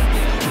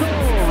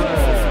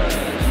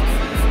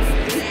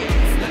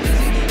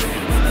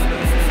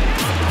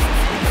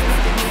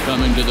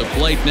 Coming to the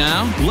plate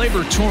now,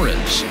 GLEYBER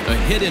TORRES. A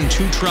hit and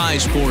 2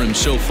 tries for him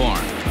so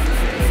far.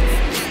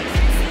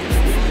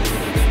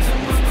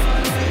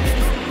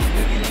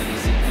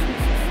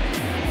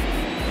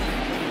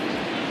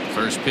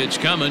 First pitch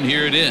coming,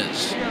 here it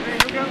is.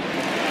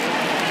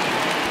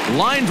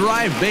 Line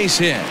drive, base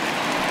hit.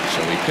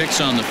 So he picks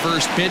on the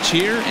first pitch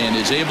here and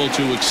is able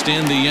to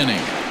extend the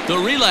inning. The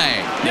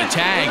relay, the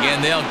tag,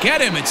 and they'll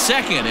get him at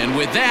second. And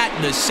with that,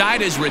 the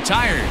side is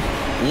retired.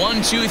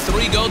 1, 2,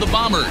 3 go the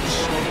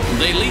Bombers.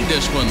 They lead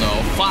this one,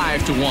 though,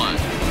 5-1.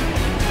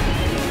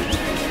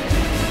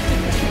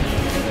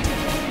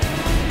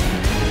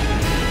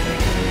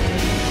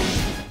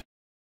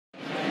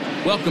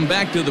 Welcome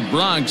back to the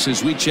Bronx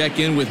as we check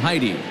in with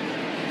Heidi.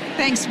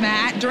 Thanks,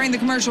 Matt. During the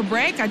commercial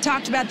break, I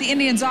talked about the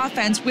Indians'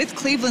 offense with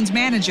Cleveland's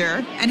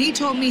manager, and he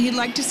told me he'd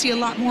like to see a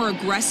lot more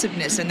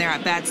aggressiveness in their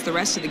at-bats the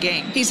rest of the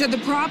game. He said the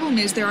problem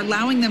is they're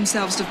allowing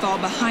themselves to fall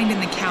behind in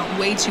the count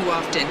way too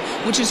often,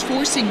 which is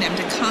forcing them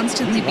to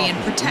constantly be in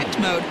protect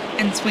mode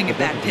and swing at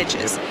bad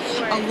pitches.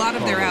 A lot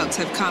of their outs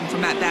have come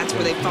from at-bats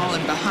where they've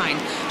fallen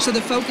behind, so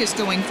the focus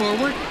going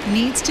forward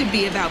needs to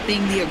be about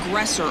being the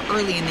aggressor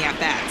early in the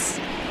at-bats.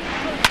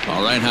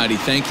 All right, Heidi,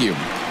 thank you.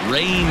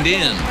 Reined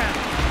in.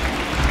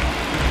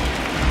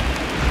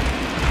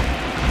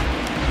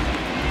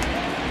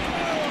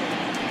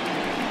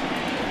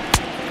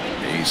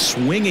 A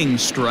swinging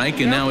strike,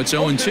 and now it's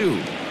 0-2.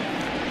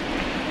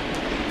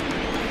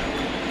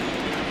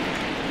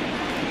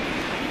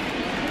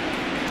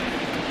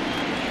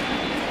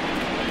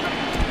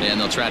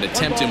 And they'll try to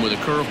tempt him with a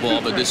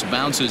curveball, but this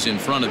bounces in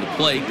front of the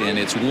plate, and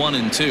it's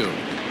 1-2.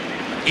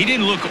 He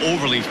didn't look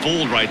overly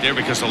fooled right there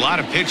because a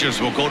lot of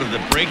pitchers will go to the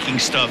breaking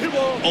stuff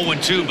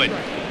 0-2, but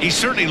he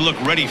certainly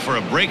looked ready for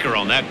a breaker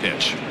on that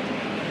pitch.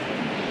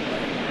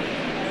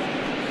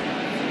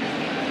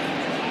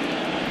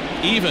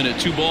 Even at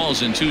 2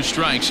 balls and 2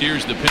 strikes,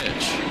 here's the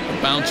pitch. A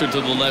bouncer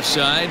to the left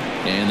side,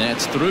 and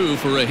that's through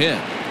for a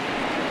hit.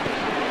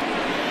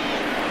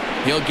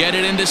 He'll get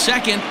it into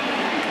second.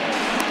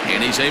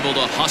 And he's able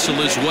to hustle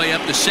his way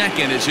up to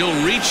second as he'll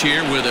reach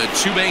here with a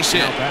 2-base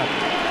hit.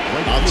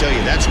 I'll tell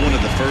you, that's one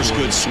of the first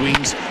good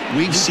swings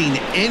we've seen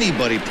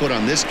anybody put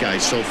on this guy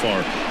so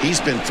far.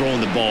 He's been throwing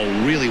the ball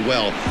really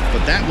well,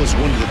 but that was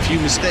one of the few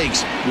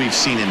mistakes we've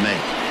seen him make.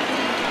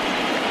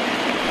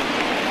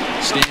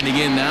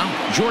 Standing in now,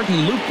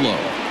 Jordan Luplow.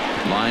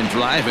 Line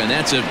drive, and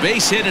that's a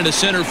base hit into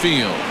center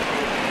field.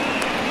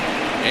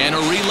 And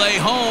a relay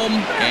home,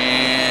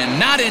 and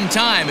not in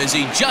time as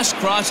he just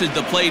crosses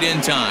the plate in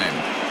time.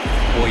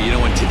 Boy, you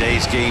know, in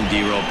today's game,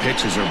 D-Row,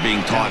 pitchers are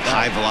being taught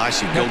high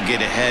velocity, go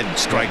get ahead,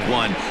 strike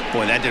one.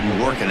 Boy, that didn't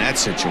work in that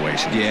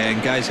situation. Yeah,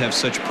 and guys have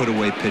such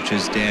put-away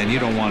pitches, Dan. You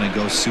don't want to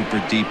go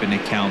super deep in the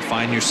count.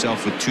 Find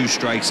yourself with 2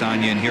 strikes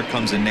on you, and here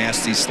comes a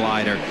nasty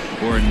slider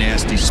or a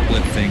nasty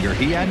split finger.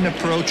 He had an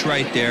approach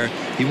right there.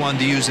 He wanted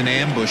to use an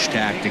ambush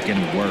tactic, and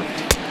it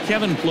worked.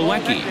 Kevin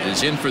Plawecki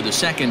is in for the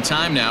second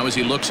time now as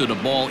he looks at a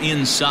ball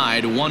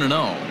inside,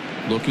 1-0.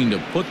 Looking to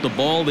put the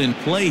ball in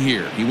play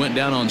here. He went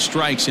down on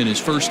strikes in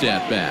his first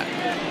at-bat.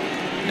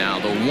 Now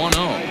the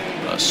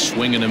 1-0. A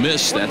swing and a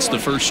miss. That's the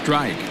first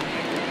strike.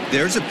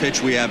 There's a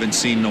pitch we haven't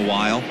seen in a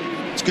while.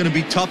 It's going to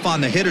be tough on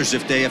the hitters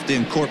if they have to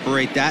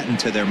incorporate that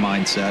into their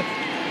mindset.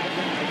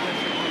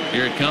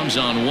 Here it comes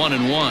on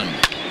 1-1.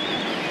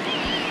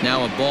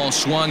 Now a ball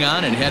swung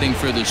on and heading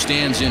for the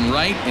stands in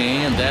right,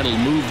 and that'll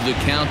move the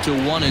count to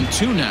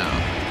 1-2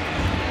 now.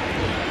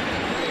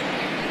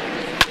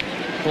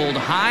 Pulled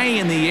high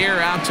in the air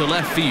out to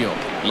left field.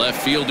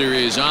 Left fielder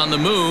is on the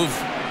move.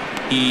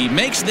 He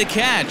makes the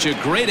catch. A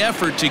great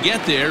effort to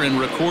get there and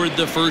record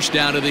the first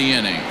out of the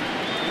inning.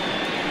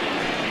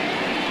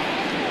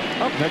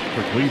 Up next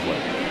for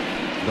Cleveland,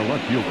 the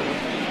left fielder,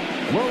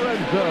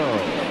 Lorenzo.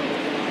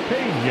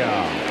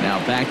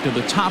 Now back to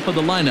the top of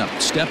the lineup.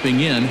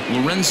 Stepping in,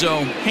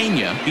 Lorenzo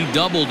Pena. He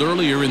doubled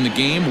earlier in the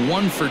game,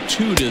 1 for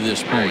 2 to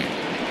this point.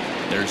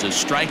 There's a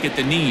strike at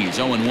the knees,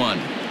 0-1.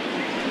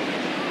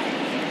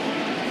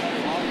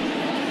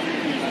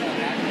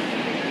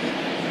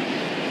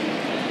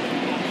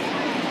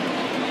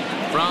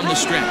 From the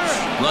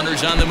stretch,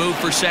 runners on the move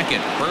for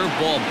second.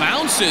 Curveball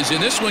bounces,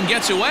 and this one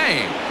gets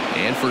away.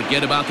 And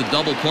forget about the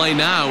double play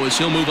now as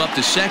he'll move up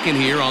to second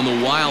here on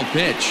the wild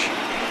pitch.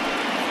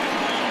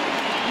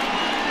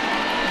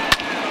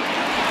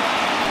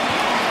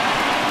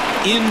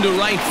 Into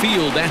right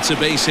field, that's a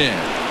base hit.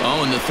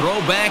 Oh, and the throw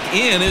back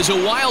in is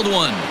a wild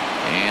one.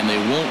 And they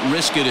won't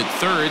risk it at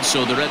third,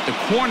 so they're at the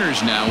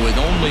corners now with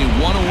only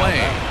 1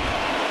 away.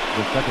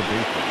 The second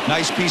baseman.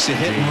 Nice piece of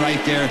hitting right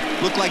there.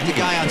 Looked like the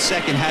guy on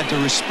second had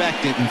to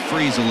respect it and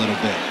freeze a little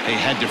bit. They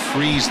had to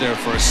freeze there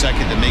for a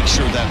second to make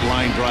sure that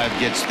line drive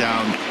gets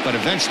down, but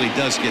eventually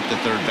does get to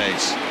third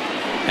base.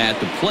 At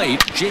the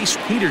plate, Jace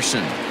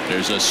Peterson.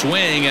 There's a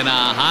swing and a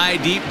high,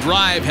 deep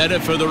drive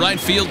headed for the right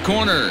field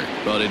corner.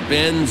 But it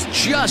bends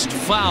just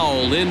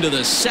foul into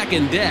the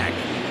second deck.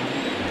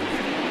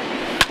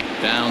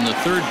 Down the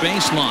third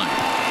baseline.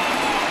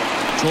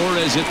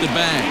 Torres at the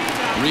bag.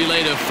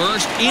 Relay to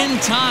first in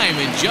time,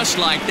 and just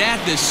like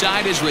that, this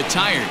side is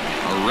retired.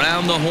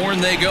 Around the horn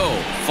they go.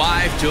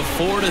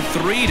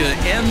 5-4-3 to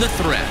end the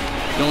threat.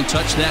 Don't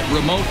touch that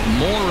remote.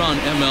 More on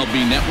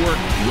MLB Network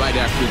right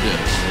after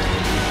this.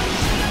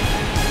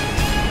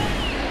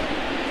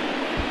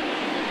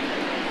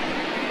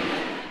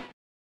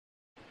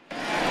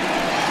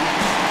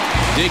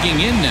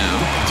 Digging in now,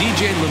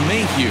 DJ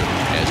LeMahieu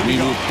as we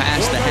move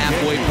past the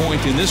halfway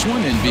point in this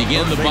one and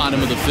begin the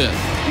bottom of the fifth.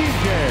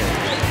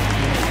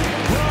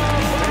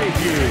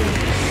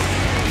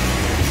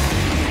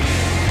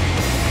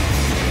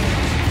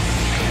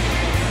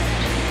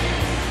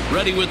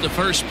 Ready with the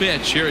first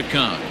pitch. Here it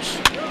comes.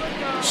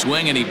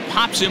 Swing, and he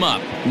pops him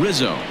up.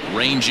 Rizzo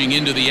ranging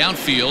into the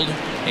outfield,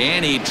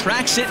 and he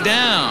tracks it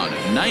down.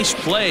 Nice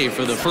play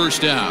for the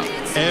first out.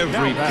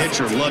 Every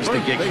pitcher loves to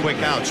get quick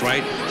outs,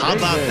 right? How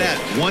about that?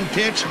 1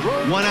 pitch,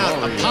 1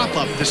 out, a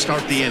pop-up to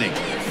start the inning.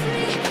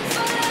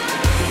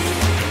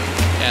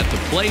 At the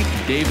plate,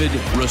 David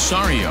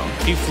Rosario.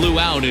 He flew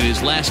out in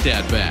his last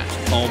at-bat.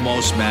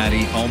 Almost,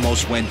 Matty.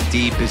 Almost went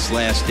deep his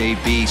last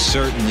AB.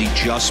 Certainly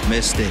just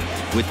missed it.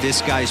 With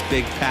this guy's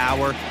big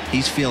power,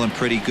 he's feeling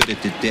pretty good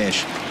at the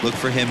dish. Look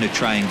for him to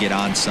try and get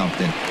on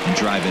something and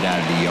drive it out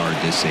of the yard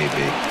this AB.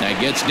 That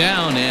gets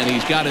down, and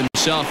he's got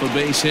himself a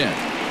base hit.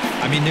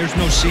 I mean, there's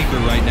no secret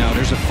right now.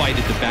 There's a fight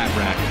at the bat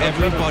rack.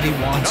 Everybody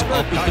wants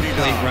up at the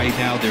plate right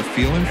now. They're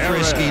feeling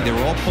frisky.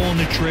 They're all pulling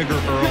the trigger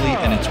early,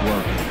 and it's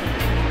working.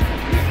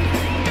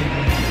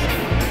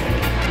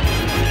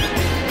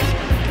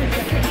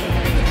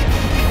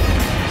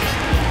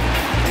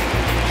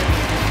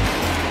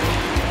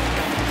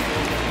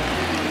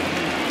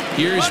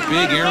 Here's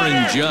big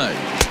Aaron Judge.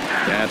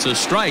 That's a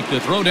strike to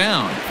throw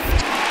down.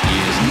 He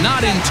is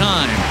not in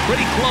time.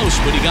 Pretty close,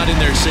 but he got in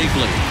there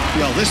safely.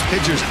 Well, this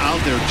pitcher's out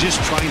there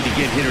just trying to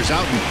get hitters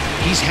out, and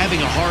he's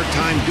having a hard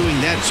time doing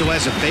that. So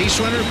as a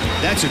base runner,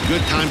 that's a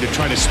good time to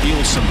try to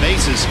steal some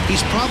bases.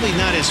 He's probably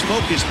not as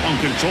focused on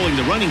controlling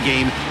the running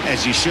game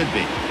as he should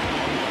be.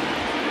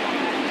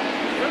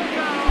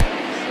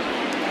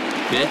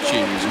 Pitch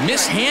is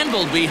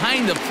mishandled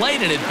behind the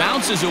plate, and it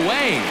bounces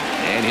away.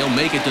 And he'll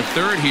make it to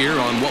third here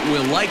on what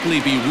will likely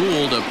be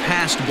ruled a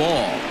passed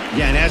ball.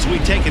 Yeah, and as we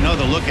take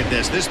another look at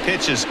this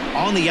pitch is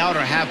on the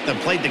outer half of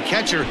the plate. The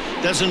catcher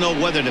doesn't know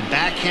whether to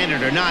backhand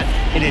it or not,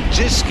 and it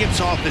just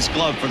skips off his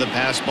glove for the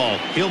pass ball.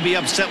 He'll be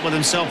upset with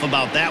himself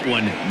about that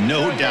one,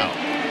 no doubt.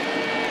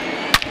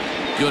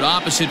 Good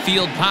opposite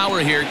field power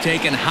here,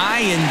 taken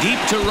high and deep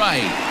to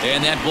right.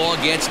 And that ball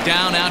gets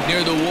down out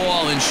near the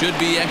wall and should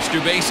be extra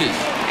bases.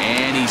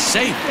 And he's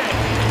safe.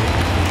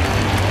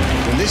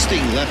 When this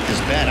thing left his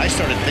bat, I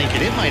started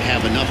thinking it might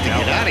have enough to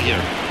get out of here.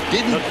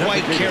 Didn't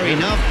quite carry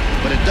enough,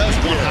 but it does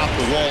one hop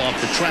the wall off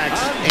the tracks,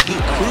 and he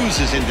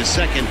cruises into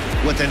second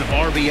with an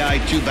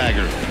RBI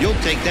 2-bagger. You'll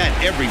take that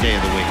every day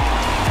of the week.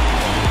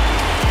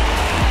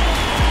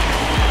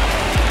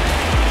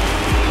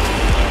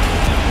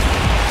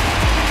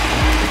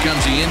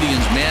 Comes the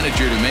Indians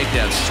manager to make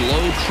that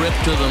slow trip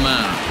to the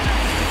mound.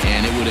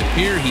 And it would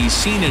appear he's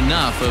seen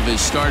enough of his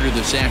starter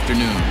this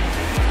afternoon.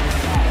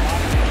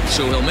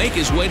 So he'll make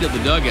his way to the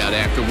dugout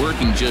after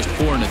working just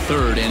 4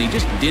 1/3, and he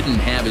just didn't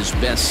have his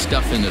best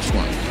stuff in this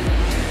one.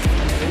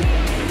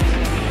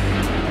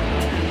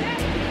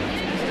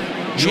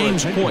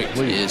 James Hoyt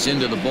is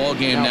into the ball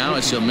game now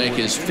as he'll make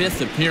his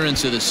 5th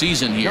appearance of the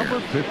season here. Number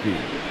 50,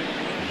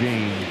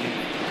 James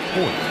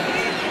Hoyt.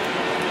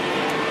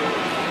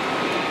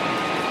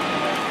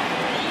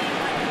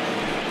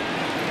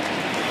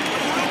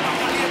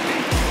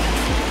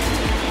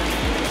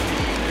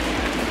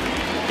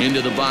 Into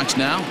the box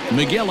now,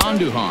 Miguel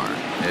Andujar,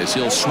 as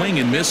he'll swing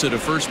and miss at a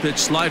first pitch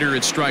slider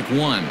at strike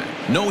 1.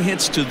 No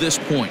hits to this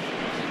point.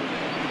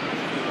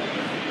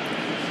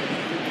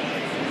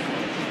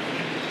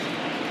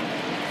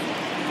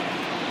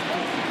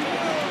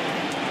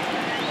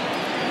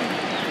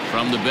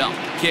 From the belt,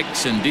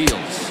 kicks and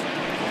deals.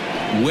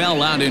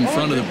 Well out in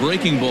front of the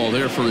breaking ball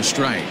there for a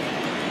strike.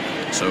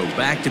 So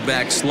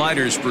back-to-back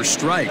sliders for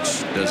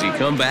strikes. Does he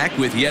come back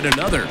with yet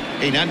another?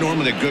 Hey, not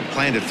normally a good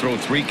plan to throw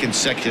 3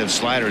 consecutive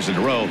sliders in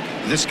a row.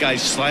 This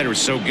guy's slider is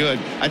so good,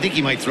 I think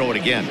he might throw it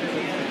again.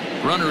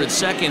 Runner at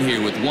second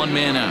here with 1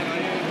 man out.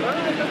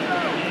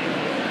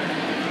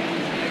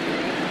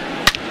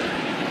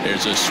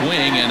 There's a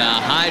swing and a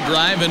high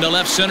drive into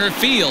left center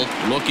field.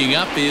 Looking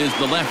up is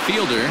the left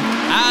fielder.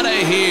 Out of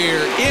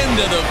here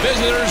into the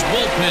visitors'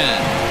 bullpen.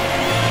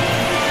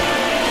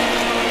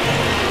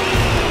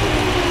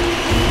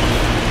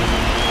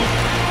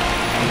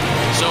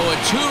 So a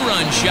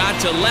 2-run shot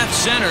to left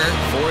center.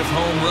 4th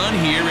home run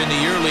here in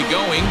the early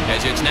going,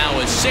 as it's now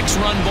a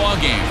 6-run ball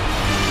game.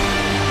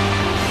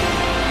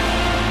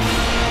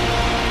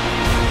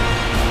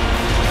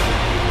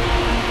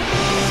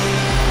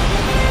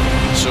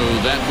 So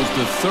that was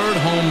the 3rd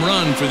home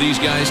run for these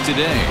guys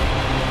today.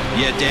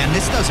 Yeah, Dan,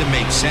 this doesn't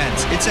make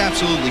sense. It's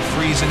absolutely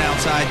freezing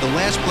outside. The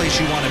last place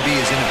you want to be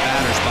is in a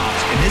batter's box,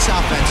 and this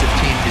offensive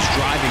team is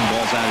driving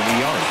balls out of the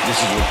yard.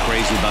 This is what's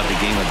crazy about the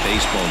game of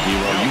baseball,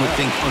 D-Roll. You would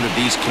think under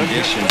these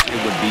conditions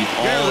it would be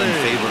all in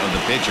favor of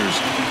the pitchers.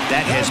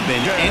 That has been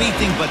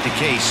anything but the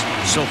case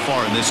so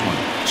far in this one.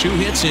 2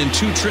 hits and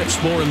 2 trips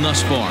for him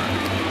thus far.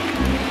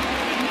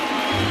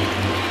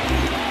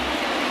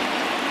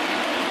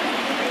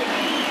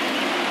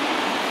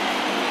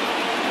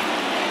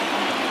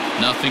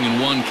 Nothing in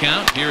 1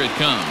 count. Here it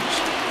comes.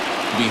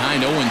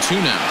 Behind 0-2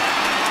 now.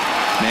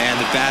 Man,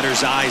 the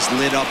batter's eyes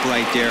lit up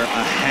right there.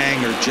 A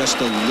hanger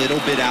just a little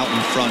bit out in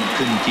front.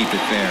 Couldn't keep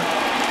it fair.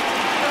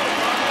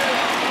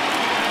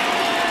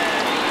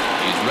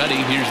 He's ready.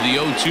 Here's the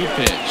 0-2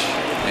 pitch.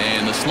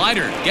 And the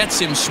slider gets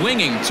him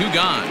swinging. 2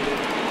 gone.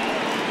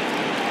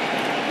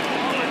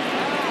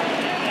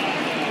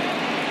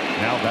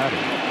 Now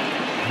batting,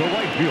 the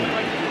right fielder,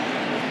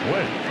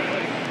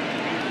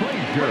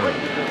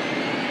 Frazier.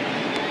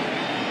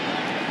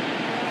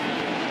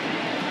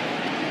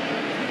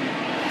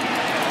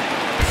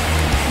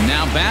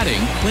 Now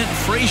batting, Clint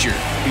Frazier.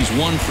 He's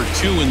 1 for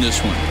 2 in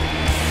this one.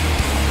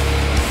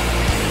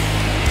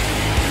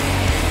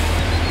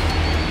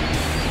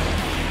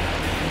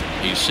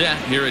 He's set.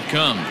 Here it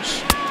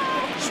comes.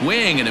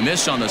 Swing and a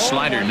miss on the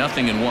slider.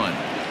 Nothing in 1.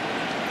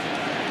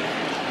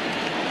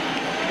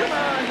 Come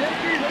on,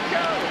 Yankees, let's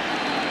go.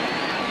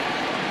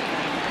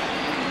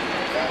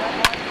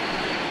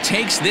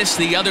 Takes this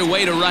the other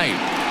way to right.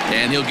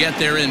 And he'll get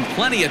there in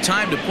plenty of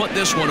time to put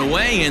this one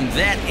away, and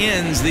that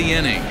ends the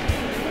inning.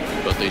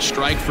 But they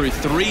strike for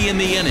 3 in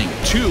the inning.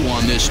 2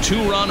 on this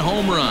 2-run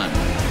home run.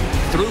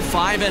 Through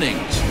 5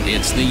 innings,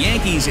 it's the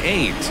Yankees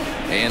 8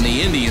 and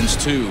the Indians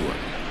 2.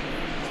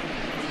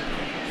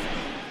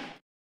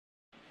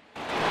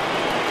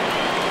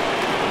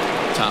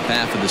 Top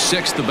half of the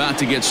 6th about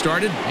to get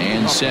started,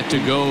 and set to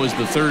go as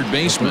the 3rd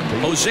baseman,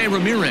 Jose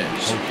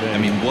Ramirez. I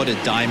mean, what a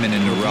diamond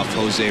in the rough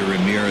Jose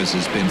Ramirez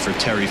has been for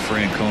Terry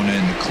Francona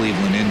and the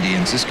Cleveland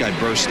Indians. This guy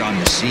burst on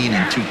the scene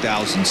in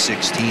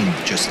 2016,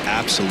 just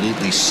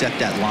absolutely set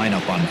that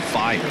lineup on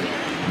fire.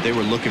 They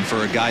were looking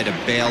for a guy to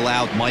bail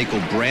out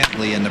Michael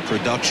Brantley, and the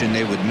production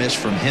they would miss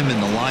from him in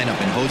the lineup,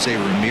 and Jose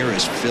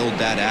Ramirez filled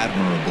that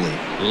admirably.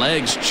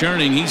 Legs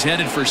churning. He's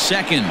headed for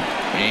second,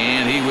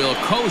 and he will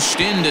coast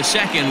into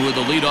second with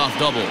a leadoff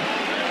double.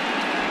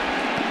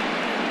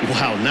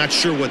 Wow, not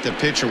sure what the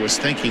pitcher was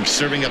thinking,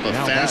 serving up a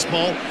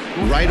fastball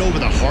right over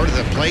the heart of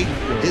the plate.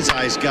 His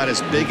eyes got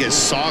as big as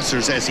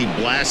saucers as he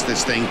blasts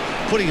this thing,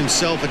 putting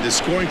himself into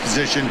scoring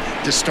position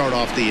to start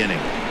off the inning.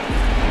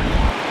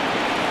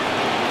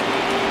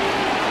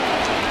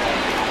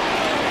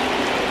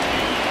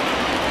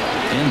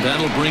 And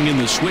that'll bring in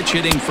the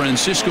switch-hitting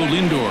Francisco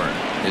Lindor,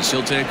 as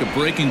he'll take a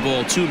breaking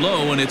ball too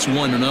low, and it's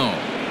 1-0.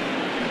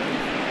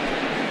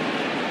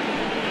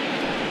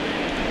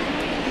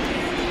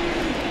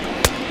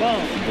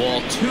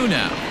 Ball 2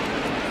 now.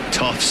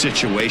 Tough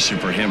situation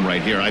for him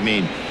right here. I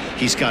mean,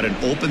 he's got an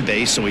open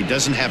base, so he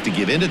doesn't have to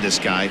give in to this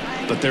guy,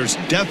 but there's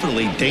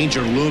definitely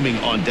danger looming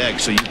on deck,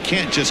 so you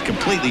can't just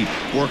completely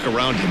work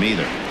around him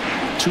either.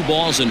 2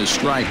 balls and a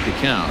strike to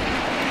count.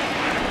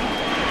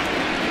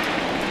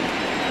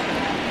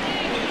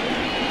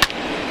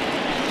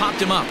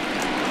 Popped him up.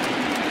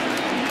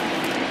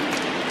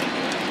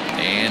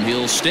 And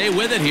he'll stay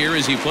with it here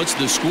as he puts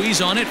the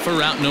squeeze on it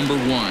for out number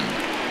 1.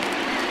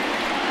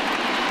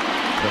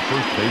 The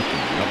first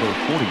baseman, number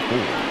 44,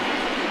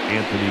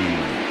 Anthony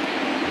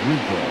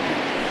Rizzo.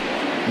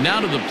 Now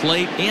to the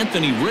plate,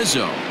 Anthony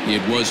Rizzo.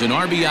 It was an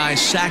RBI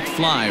sac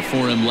fly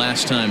for him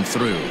last time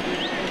through.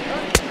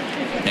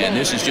 And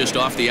this is just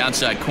off the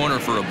outside corner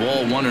for a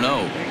ball,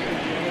 1-0.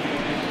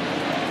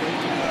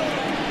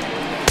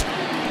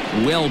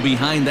 Well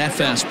behind that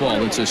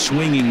fastball. It's a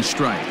swinging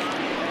strike.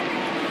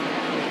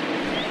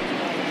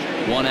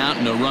 1 out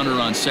and a runner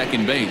on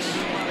second base.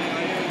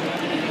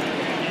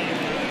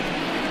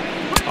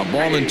 A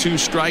ball and 2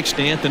 strikes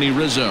to Anthony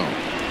Rizzo.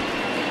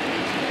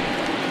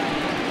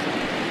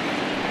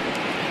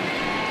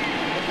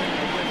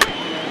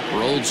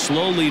 Rolled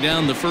slowly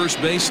down the first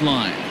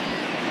baseline.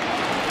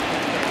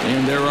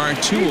 And there are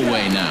 2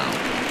 away now.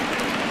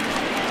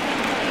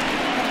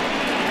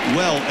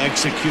 Well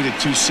executed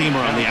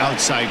two-seamer on the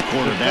outside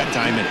corner that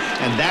time,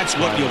 and that's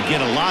what you'll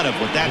get a lot of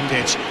with that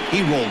pitch.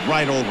 He rolled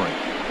right over it.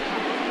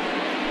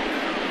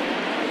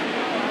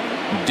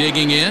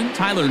 Digging in,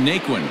 Tyler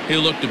Naquin.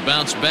 He'll look to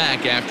bounce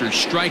back after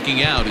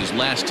striking out his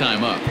last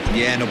time up.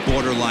 Yeah, and a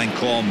borderline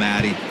call,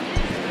 Matty.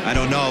 I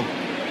don't know.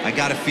 I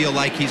got to feel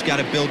like he's got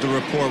to build a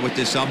rapport with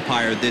this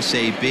umpire, this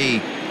AB.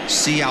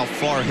 See how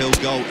far he'll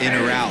go in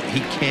or out.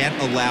 He can't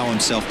allow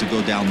himself to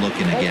go down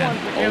looking again.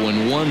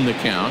 0-1 the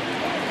count.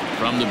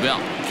 From the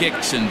belt,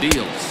 kicks and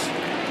deals.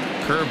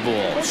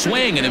 Curveball,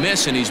 swing and a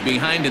miss, and he's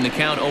behind in the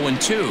count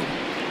 0-2.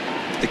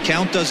 The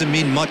count doesn't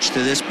mean much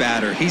to this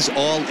batter. He's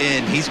all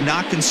in. He's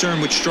not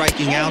concerned with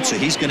striking out, so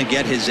he's going to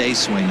get his A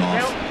swing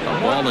off.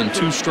 A ball and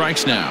 2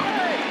 strikes now.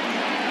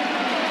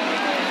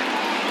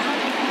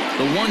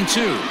 The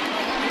 1-2.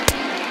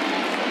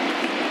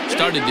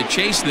 Started to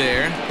chase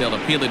there. They'll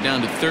appeal it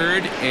down to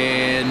third,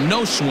 and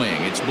no swing.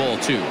 It's ball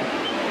 2.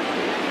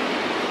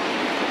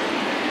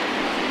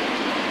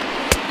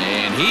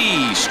 And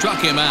he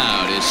struck him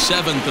out, his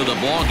 7th of the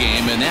ball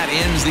game, and that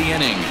ends the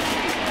inning.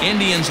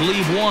 Indians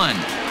leave 1,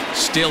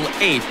 still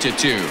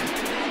 8-2.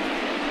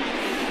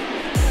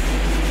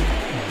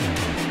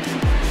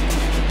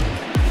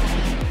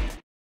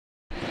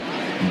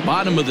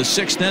 Bottom of the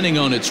 6th inning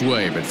on its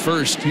way, but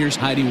first, here's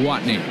Heidi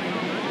Watney.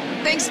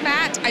 Thanks,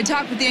 Matt. I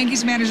talked with the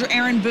Yankees manager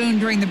Aaron Boone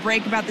during the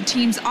break about the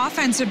team's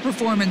offensive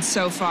performance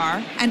so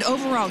far, and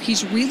overall,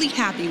 he's really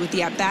happy with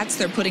the at-bats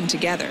they're putting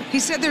together. He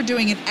said they're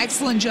doing an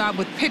excellent job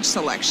with pitch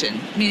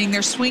selection, meaning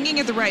they're swinging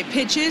at the right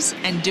pitches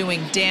and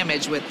doing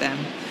damage with them.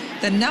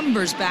 The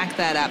numbers back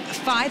that up.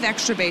 5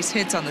 extra base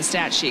hits on the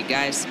stat sheet,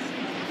 guys.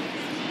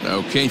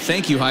 Okay,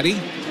 thank you, Heidi.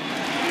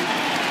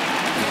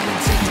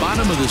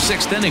 Bottom of the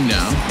 6th inning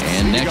now,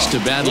 and next to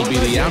bat will be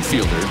the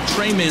outfielder,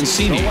 Trey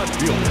Mancini.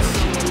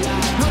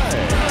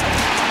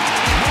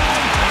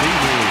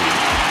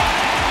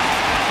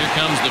 Here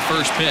comes the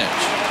first pitch.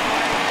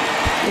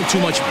 A little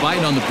too much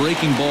bite on the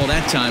breaking ball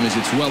that time as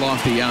it's well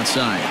off the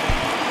outside.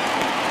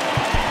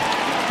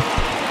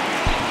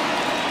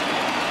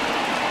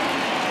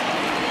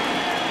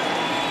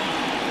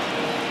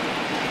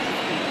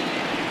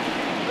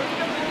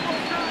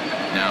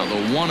 Now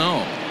the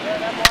 1-0.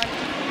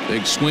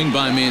 Big swing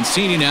by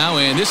Mancini now,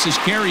 and this is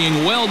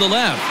carrying well to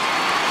left.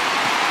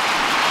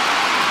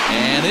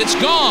 And it's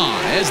gone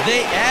as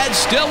they add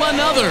still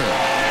another.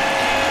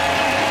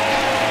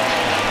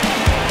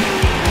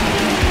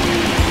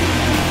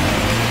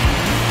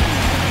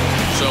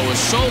 So a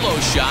solo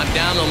shot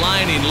down the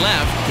line in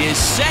left, his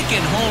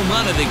 2nd home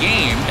run of the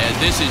game, as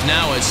this is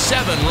now a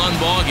 7-run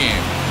ball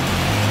game.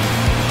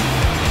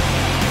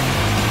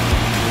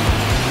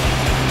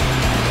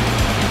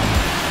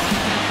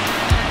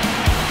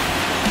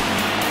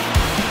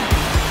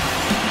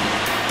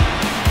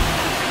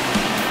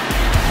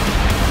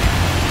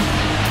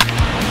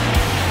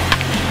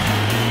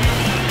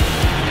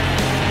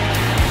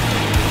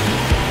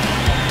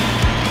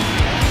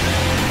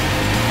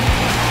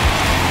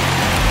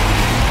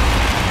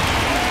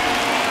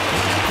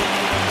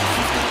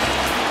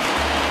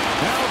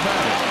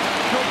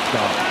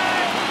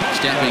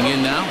 Stepping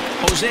in now,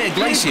 Jose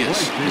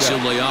Iglesias. This will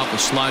lay off a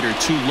slider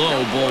too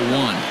low, ball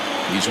 1.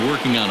 He's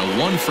working on a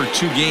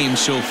 1-for-2 game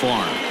so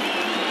far.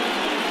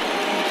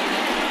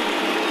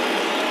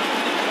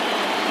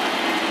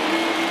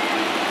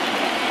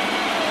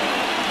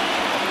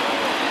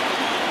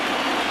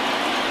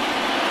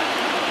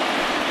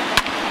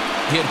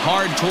 Hit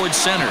hard towards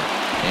center,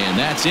 and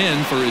that's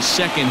in for his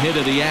 2nd hit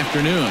of the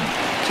afternoon.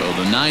 So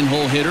the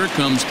 9-hole hitter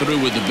comes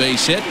through with the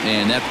base hit,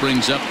 and that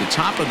brings up the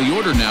top of the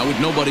order now with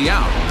nobody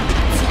out.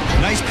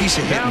 Nice piece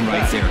of hitting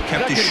right there.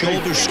 Kept his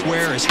shoulders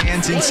square, his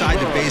hands inside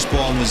the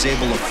baseball, and was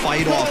able to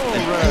fight off a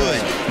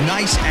good,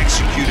 nice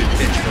executed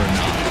pitch for a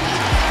knock.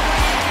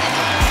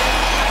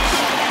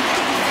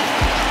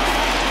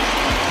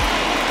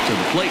 To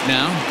the plate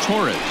now,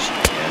 Torres.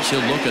 As he'll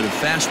look at a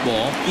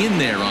fastball in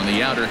there on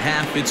the outer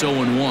half, it's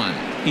 0-1.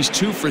 He's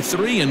 2 for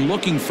 3 and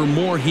looking for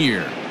more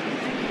here.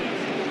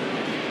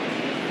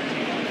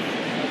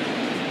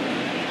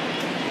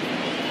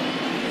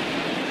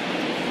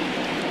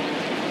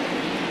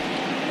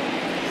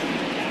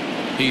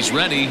 He's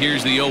ready.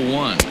 Here's the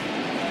 0-1.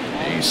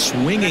 A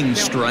swinging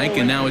strike,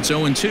 and now it's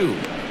 0-2.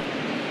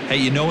 Hey,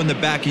 you know in the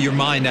back of your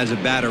mind as a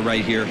batter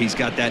right here, he's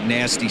got that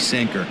nasty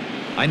sinker.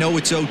 I know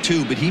it's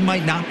 0-2, but he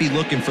might not be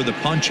looking for the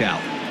punch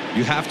out.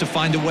 You have to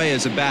find a way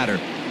as a batter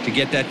to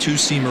get that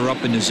 2-seamer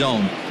up in the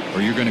zone,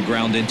 or you're going to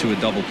ground into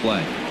a double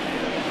play.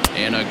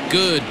 And a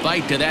good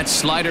bite to that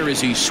slider as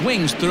he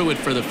swings through it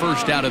for the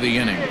first out of the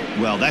inning.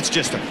 Well, that's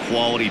just a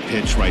quality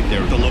pitch right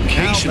there. The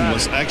location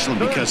was excellent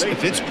because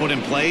if it's put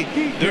in play,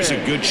 there's a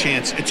good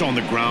chance it's on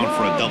the ground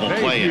for a double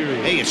play.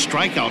 And, hey, a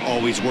strikeout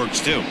always works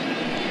too.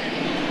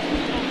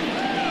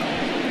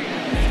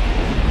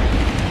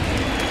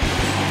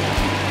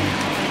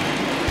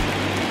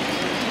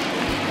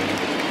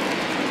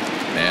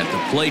 At the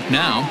plate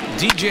now,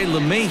 DJ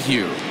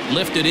LeMahieu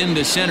lifted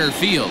into center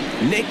field.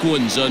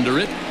 Naquin's under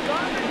it.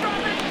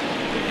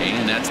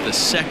 And that's the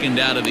second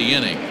out of the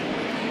inning.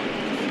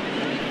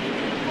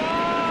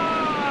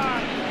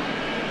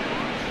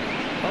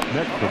 Up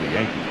next for the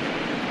Yankees,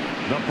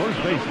 the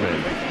first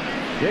baseman,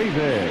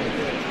 David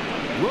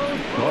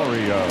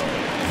Rosario.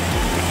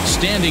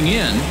 Standing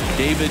in,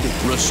 David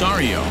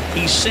Rosario.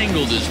 He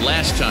singled his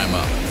last time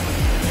up.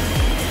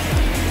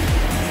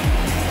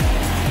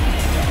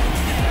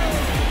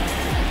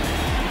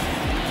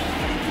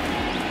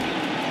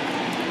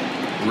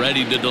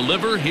 Ready to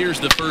deliver. Here's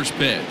the first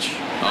pitch.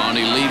 Oh, and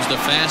he leaves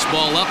the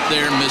fastball up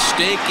there.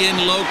 Mistaken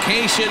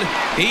location.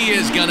 He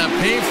is going to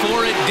pay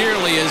for it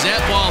dearly as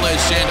that ball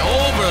is sent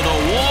over the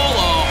wall.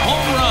 A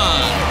home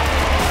run.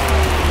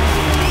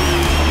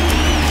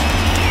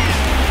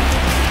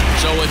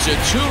 So it's a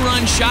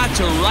two-run shot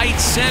to right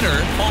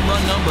center. Home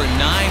run number 9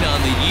 on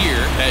the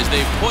year as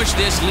they push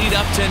this lead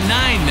up to 9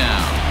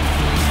 now.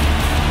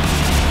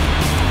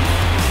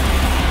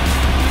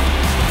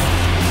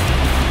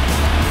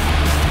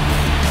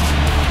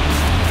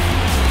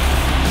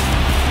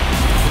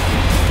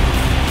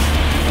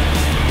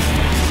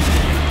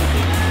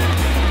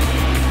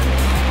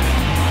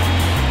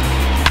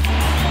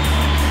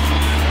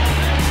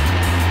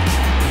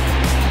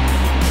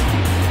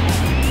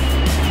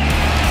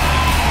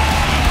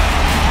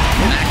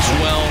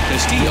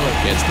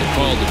 Gets the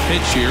call to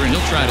pitch here, and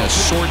he'll try to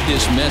sort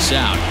this mess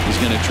out. He's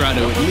going to try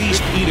to at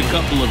least eat a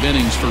couple of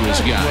innings for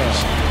his guys.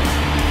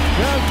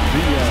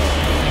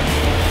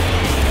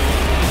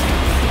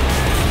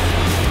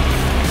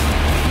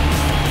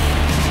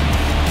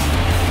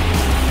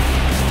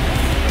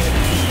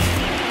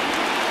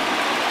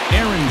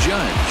 Aaron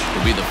Judge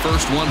will be the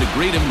first one to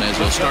greet him as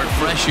he'll start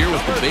fresh here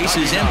with the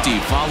bases empty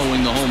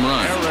following the home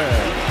run.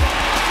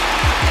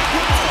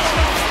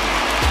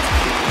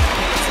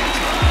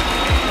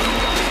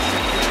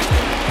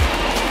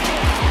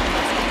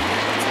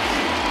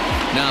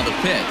 Now the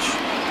pitch.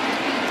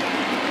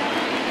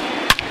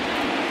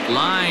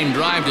 Line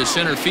drive to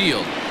center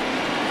field.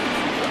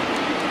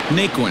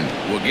 Naquin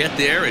will get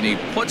there, and he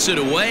puts it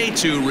away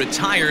to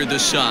retire the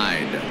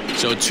side.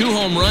 So 2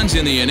 home runs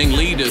in the inning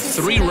lead to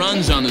 3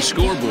 runs on the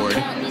scoreboard.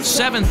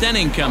 7th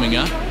inning coming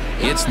up.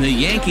 It's the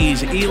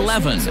Yankees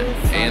 11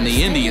 and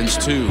the Indians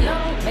 2.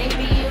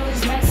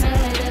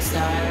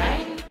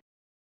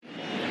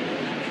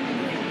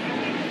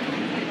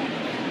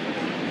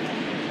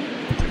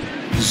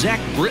 Zach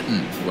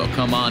Britton will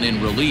come on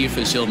in relief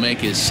as he'll make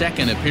his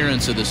 2nd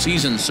appearance of the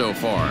season so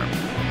far.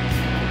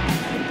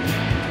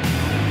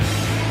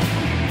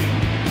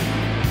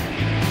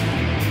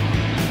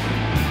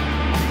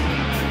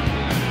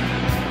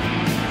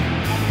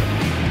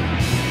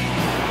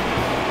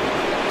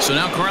 So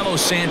now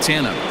Carlos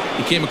Santana.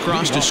 He came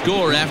across to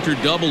score after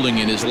doubling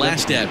in his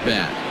last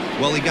at-bat.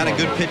 Well, he got a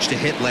good pitch to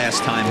hit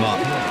last time up.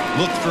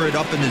 Looked for it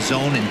up in the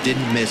zone and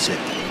didn't miss it.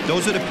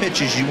 Those are the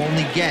pitches you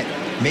only get.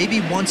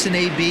 Maybe once an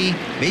AB,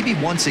 maybe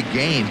once a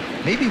game,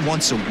 maybe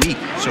once a week.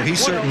 So he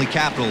certainly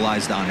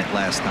capitalized on it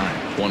last time.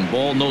 1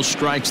 ball, no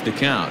strikes to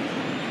count.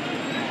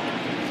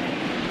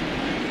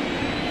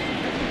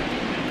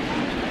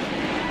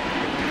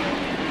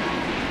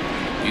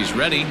 He's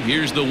ready.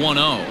 Here's the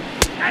 1-0.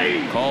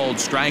 Called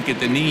strike at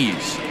the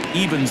knees.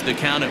 Evens the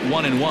count at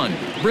 1-1.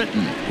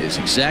 Britton is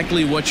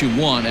exactly what you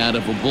want out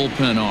of a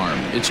bullpen arm.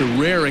 It's a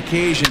rare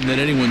occasion that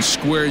anyone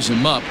squares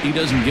him up. He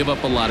doesn't give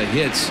up a lot of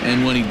hits,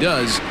 and when he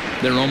does,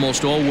 they're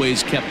almost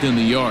always kept in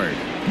the yard.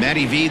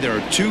 Matty V, there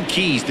are 2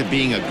 keys to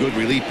being a good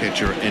relief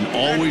pitcher, and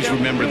always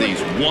remember these.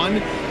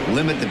 1,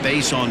 limit the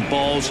base on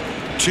balls.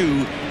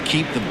 2,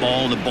 keep the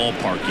ball in the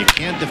ballpark. You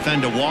can't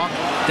defend a walk.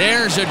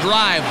 There's a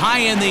drive high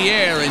in the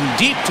air and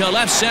deep to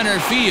left center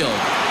field.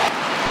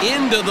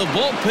 Into the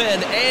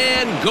bullpen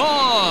and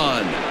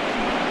gone.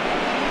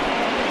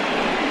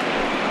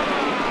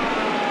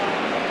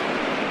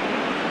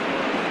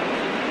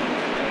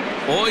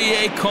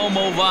 Oye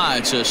como va.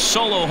 It's a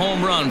solo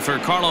home run for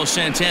Carlos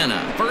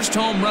Santana. First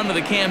home run of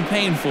the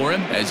campaign for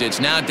him, as it's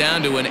now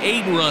down to an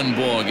 8-run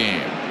ball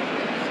game.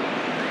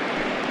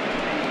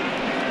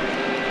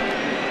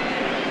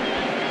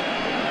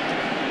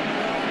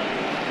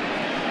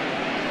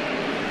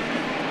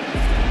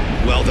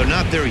 Well, they're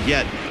not there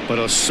yet, but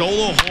a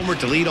solo homer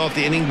to lead off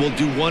the inning will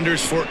do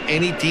wonders for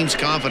any team's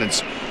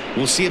confidence.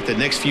 We'll see if the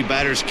next few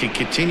batters can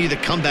continue the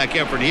comeback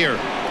effort here.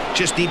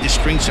 Just need to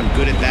string some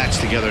good at-bats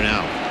together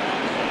now.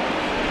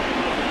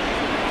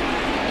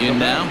 In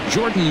now,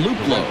 Jordan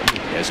Luplow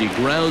as he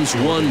grounds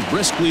one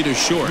briskly to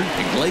short.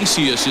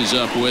 Iglesias is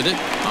up with it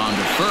on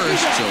to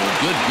first, so a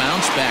good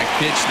bounce-back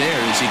pitch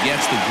there as he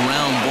gets the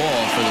ground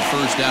ball for the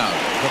first out.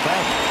 The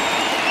batter,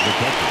 the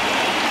catcher,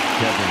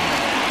 Kevin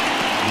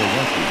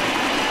Plawecki.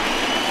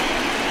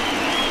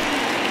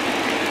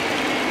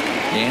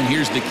 And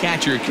here's the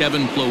catcher,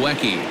 Kevin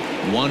Plawecki.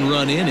 1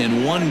 run in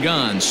and 1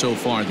 gone so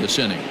far this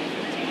inning.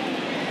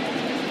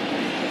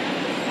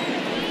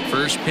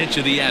 First pitch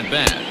of the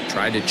at-bat.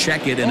 Tried to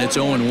check it, and it's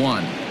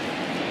 0-1.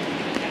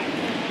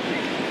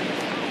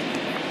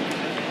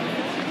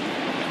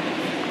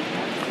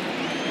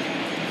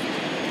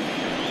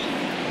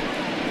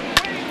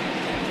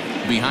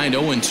 Behind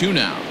 0-2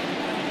 now.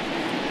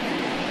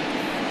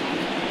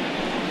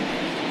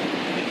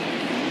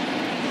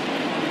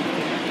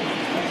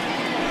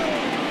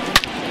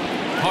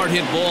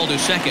 hit ball to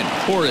second.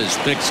 Torres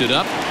picks it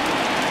up.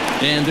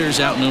 And there's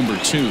out number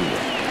 2.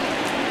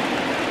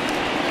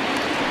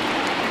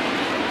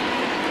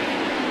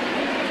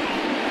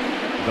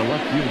 The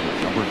left fielder,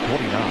 number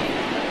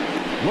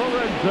 29,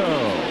 Lorenzo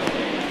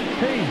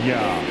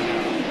Pena.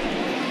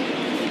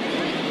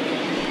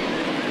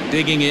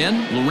 Digging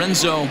in,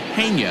 Lorenzo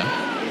Pena.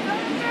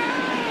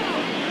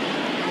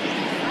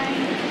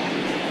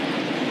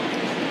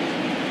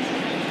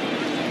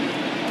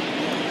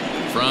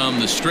 From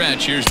the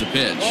stretch, here's the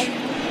pitch.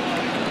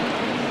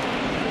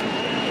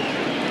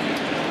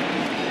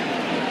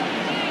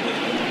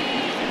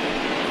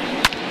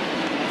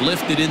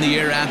 Lifted in the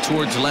air out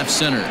towards left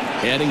center.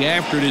 Heading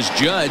after it is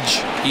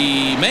Judge.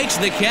 He makes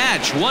the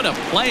catch. What a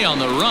play on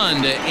the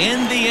run to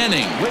end the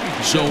inning.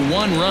 So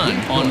 1 run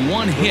on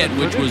 1 hit,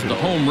 which was the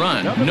home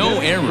run. No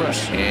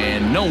errors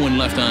and no one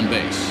left on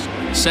base.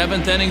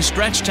 7th inning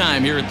stretch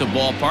time here at the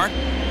ballpark.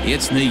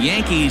 It's the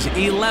Yankees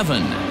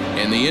 11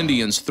 and the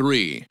Indians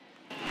 3.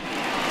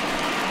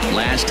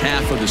 Last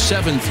half of the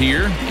 7th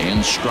here,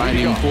 and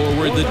striding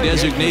forward the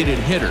designated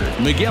hitter,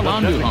 Miguel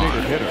Andujar.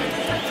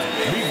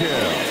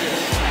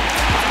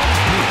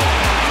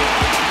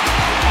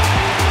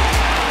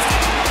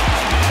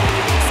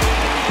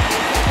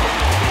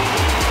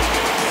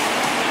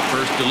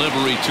 First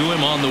delivery to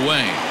him on the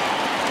way.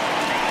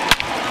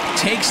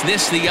 Takes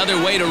this the other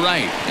way to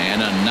right,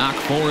 and a knock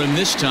for him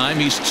this time.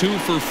 He's 2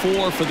 for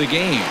 4 for the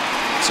game.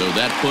 So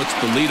that puts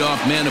the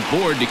leadoff man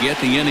aboard to get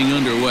the inning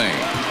underway.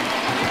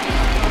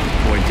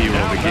 Boy,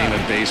 D-Roll, the game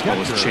of baseball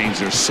has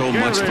changed. There's so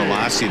much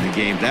velocity in the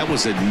game. That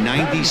was a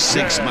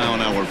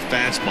 96-mile-an-hour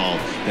fastball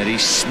that he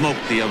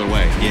smoked the other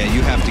way. Yeah,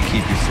 you have to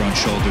keep your front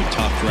shoulder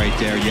tucked right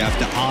there. You have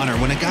to honor.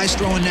 When a guy's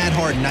throwing that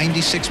hard,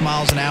 96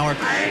 miles an hour,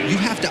 you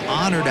have to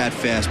honor that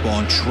fastball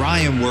and try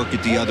and work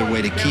it the other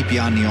way to keep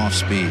you on the off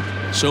speed.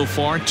 So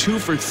far, 2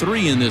 for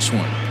 3 in this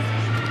one.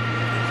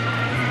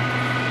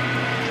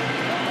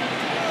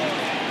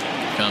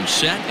 Comes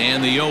set,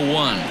 and the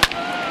 0-1.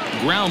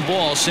 Ground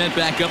ball sent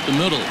back up the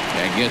middle.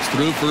 That gets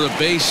through for a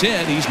base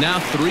hit. He's now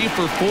 3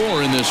 for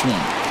 4 in this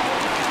one.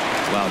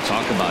 Wow,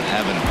 talk about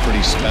having a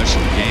pretty special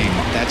game.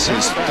 That's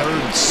his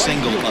 3rd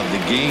single of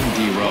the game,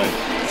 D-Row.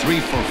 3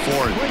 for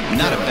 4.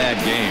 Not a bad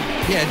game.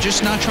 Yeah,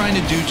 just not trying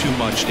to do too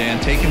much, Dan.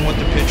 Taking what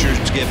the pitcher's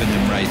giving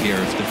him right here.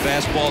 If the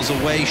fastball's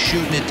away,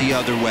 shooting it the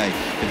other way.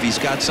 If he's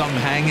got something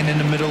hanging in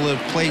the middle of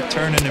the plate,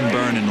 turning and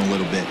burning a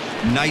little bit.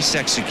 Nice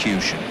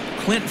execution.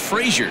 Clint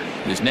Frazier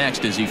is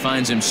next as he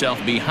finds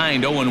himself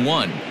behind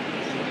 0-1.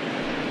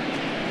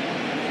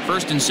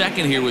 First and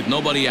second here with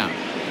nobody out.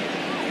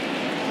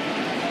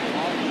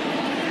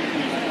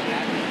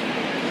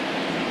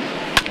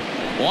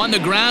 On the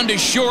ground to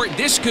short.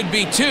 This could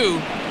be 2.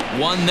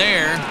 1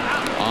 there.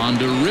 On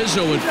to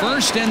Rizzo at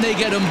first, and they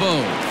get them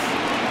both.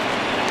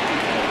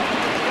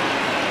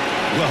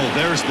 Well,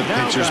 there's the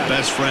pitcher's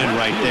best friend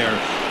right there.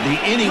 The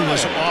inning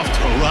was off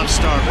to a rough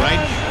start, right?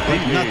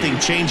 But nothing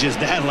changes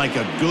that like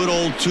a good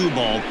old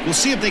 2-ball. We'll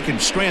see if they can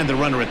strand the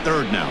runner at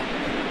 3rd now.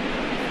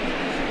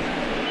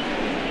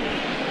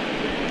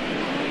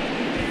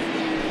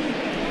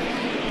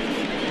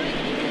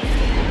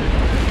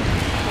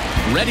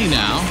 Ready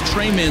now,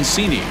 Trey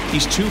Mancini.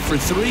 He's 2 for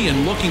 3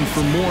 and looking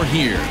for more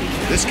here.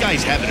 This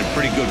guy's having a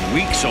pretty good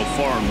week so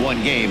far in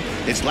 1 game.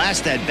 His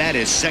last at-bat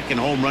is 2nd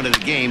home run of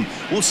the game.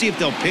 We'll see if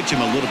they'll pitch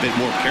him a little bit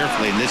more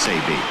carefully in this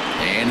AB.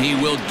 And he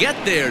will get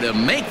there to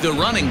make the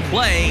running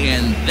play,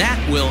 and that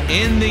will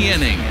end the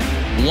inning.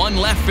 1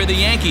 left for the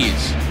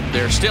Yankees.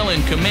 They're still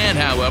in command,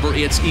 however.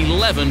 It's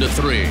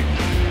 11-3.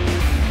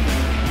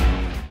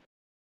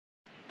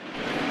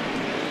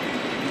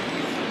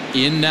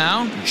 In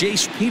now,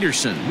 Jace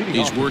Peterson.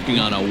 He's working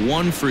on a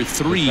 1 for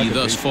 3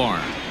 thus far.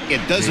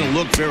 It doesn't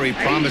look very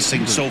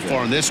promising so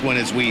far in this one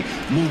as we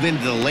move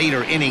into the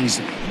later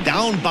innings.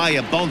 Down by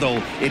a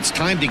bundle, it's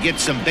time to get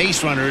some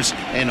base runners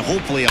and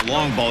hopefully a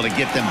long ball to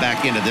get them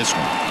back into this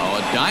one. Oh,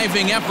 a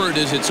diving effort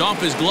as it's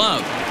off his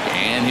glove.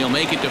 And he'll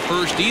make it to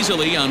first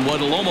easily on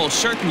what will almost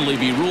certainly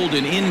be ruled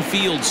an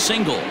infield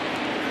single.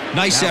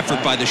 Nice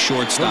effort by the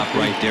shortstop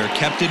right there.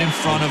 Kept it in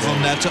front of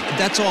him.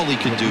 That's all he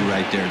could do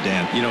right there,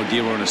 Dan. You know,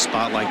 D-Row, in a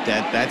spot like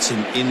that, that's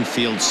an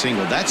infield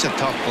single. That's a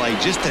tough play.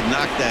 Just to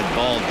knock that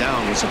ball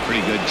down was a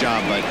pretty good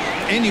job. But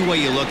any way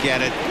you look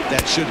at it,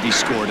 that should be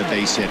scored a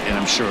base hit, and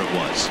I'm sure it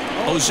was.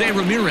 Jose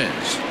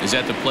Ramirez is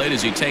at the plate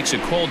as he takes a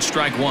cold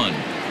strike 1.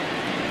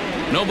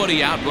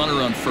 Nobody out,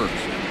 runner on first.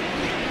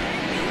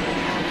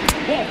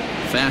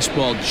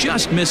 Fastball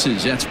just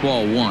misses. That's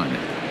ball 1.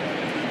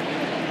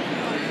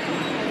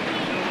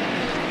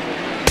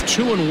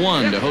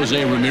 2-1 to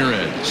Jose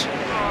Ramirez.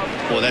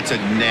 Well, that's a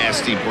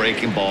nasty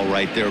breaking ball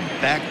right there.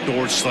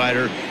 Backdoor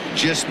slider,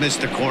 just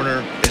missed the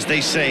corner. As they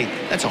say,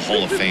 that's a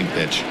Hall of Fame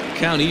pitch.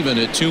 Count even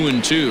at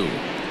 2-2.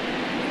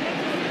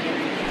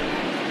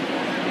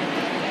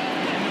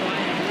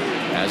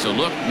 As a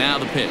look, now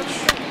the pitch.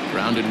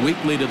 Grounded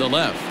weakly to the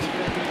left.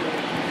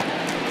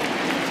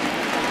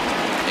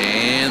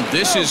 And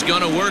this is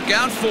going to work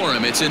out for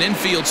him. It's an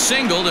infield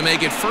single to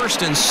make it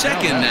first and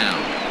second now.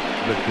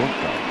 The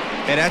shortstop,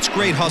 Hey, that's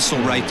great hustle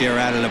right there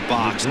out of the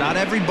box. Not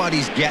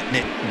everybody's getting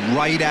it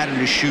right out of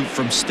the chute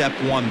from step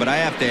one, but I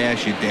have to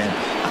ask you, Dan,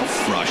 how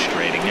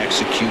frustrating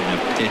executing a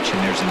pitch and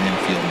there's an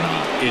infield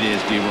knock. It is,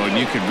 D-Roy, and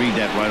you can read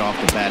that right off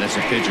the bat as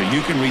a pitcher.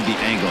 You can read the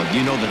angle.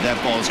 You know that that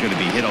ball is going to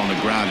be hit on the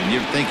ground, and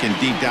you're thinking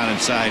deep down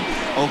inside,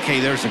 okay,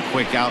 there's a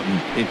quick out, and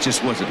it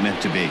just wasn't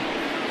meant to be.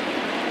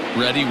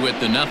 Ready with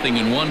the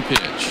 0-1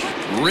 pitch.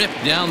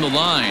 Ripped down the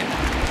line.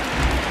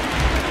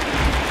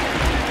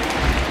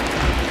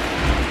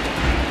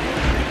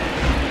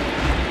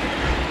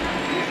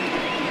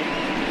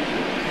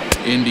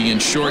 Indian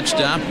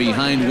shortstop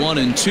behind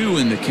 1-2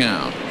 in the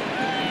count.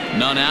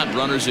 None out,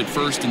 runners at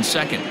first and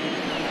second.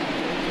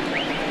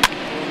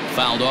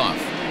 Fouled off.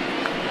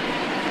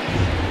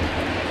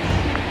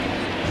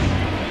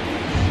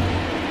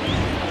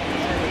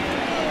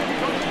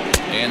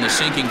 And the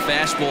sinking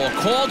fastball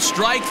called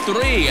strike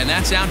 3, and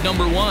that's out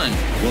number 1.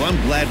 Well,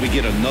 I'm glad we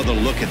get another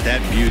look at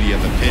that beauty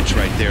of a pitch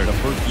right there.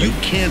 You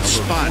can't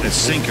spot a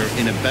sinker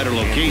in a better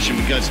location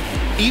because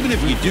even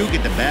if you do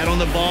get the bat on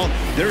the ball,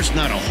 there's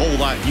not a whole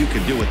lot you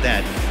can do with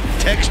that.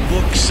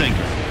 Textbook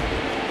sinker.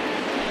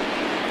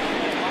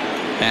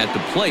 At the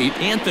plate,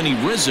 Anthony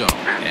Rizzo,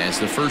 as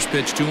the first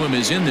pitch to him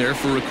is in there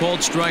for a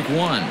called strike 1.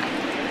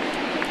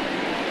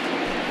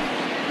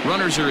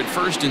 Runners are at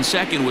first and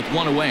second with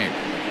 1 away.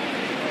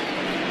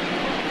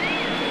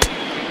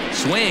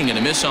 Swing and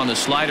a miss on the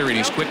slider, and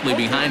he's quickly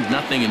behind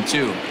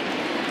 0-2.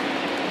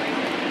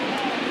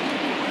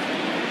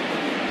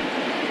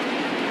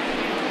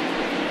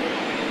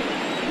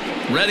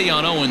 Ready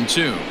on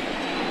 0-2.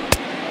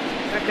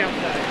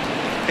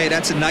 Hey,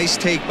 that's a nice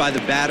take by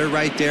the batter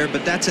right there,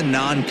 but that's a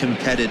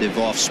non-competitive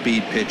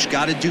off-speed pitch.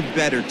 Got to do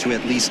better to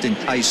at least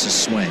entice a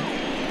swing.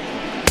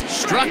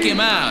 Struck him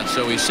out,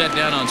 so he's set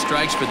down on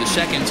strikes for the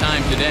second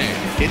time today.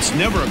 It's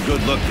never a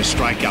good look to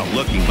strike out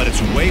looking, but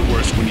it's way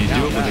worse when you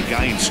do it with a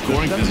guy in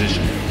scoring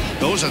position.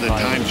 Those are the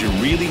times you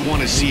really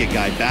want to see a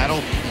guy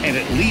battle and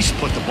at least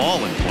put the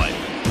ball in play.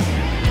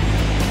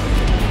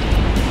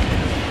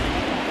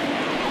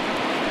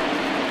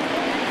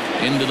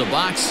 Into the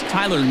box,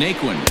 Tyler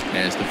Naquin,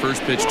 as the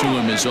first pitch to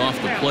him is off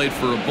the plate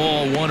for a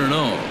ball,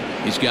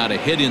 1-0. He's got a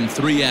hit in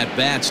 3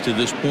 at-bats to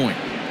this point.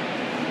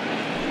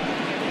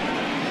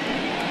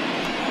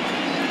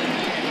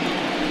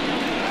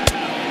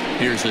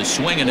 Here's a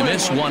swing and a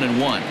miss,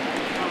 1-1.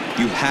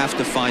 You have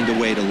to find a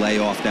way to lay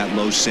off that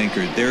low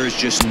sinker. There is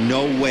just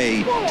no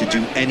way to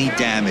do any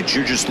damage.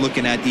 You're just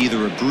looking at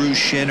either a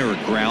bruised shin or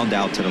a ground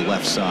out to the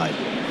left side.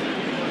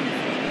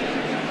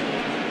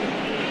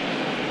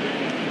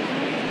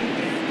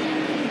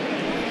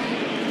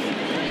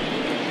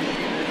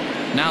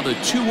 Now the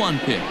 2-1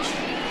 pitch.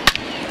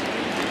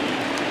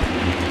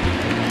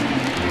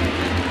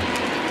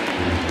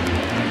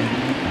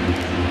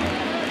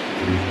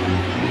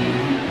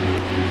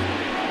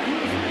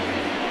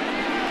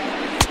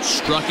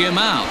 Struck him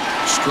out.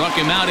 Struck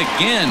him out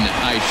again,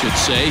 I should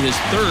say. His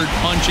third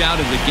punch out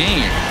of the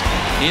game.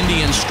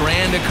 Indians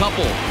strand a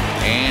couple,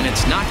 and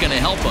it's not going to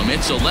help them.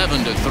 It's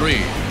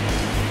 11-3.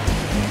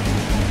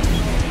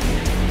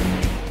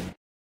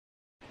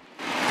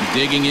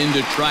 Digging in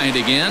to try it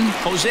again,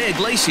 Jose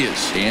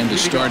Iglesias. And to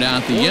start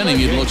out the inning,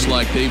 it looks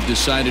like they've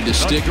decided to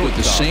stick with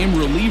the same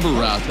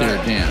reliever out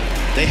there, Dan.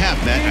 They have,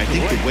 Matt. I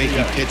think the way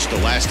he pitched the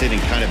last inning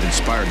kind of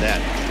inspired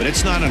that. But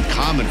it's not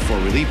uncommon for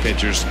relief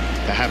pitchers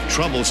to have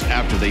troubles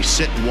after they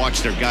sit and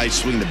watch their guys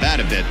swing the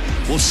bat a bit.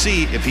 We'll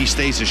see if he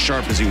stays as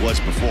sharp as he was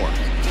before.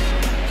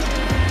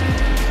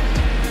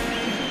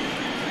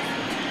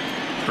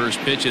 First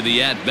pitch of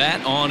the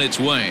at-bat on its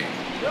way.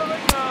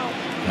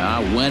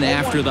 Went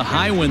after the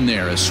high one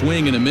there, a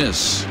swing and a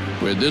miss.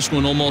 With this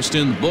one almost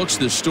in the books,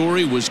 the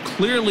story was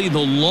clearly the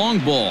long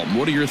ball.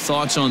 What are your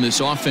thoughts on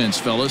this offense,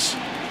 fellas?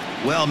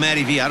 Well,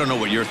 Matty V, I don't know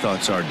what your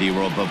thoughts are,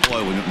 D-Roll, but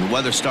boy, when the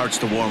weather starts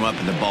to warm up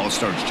and the ball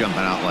starts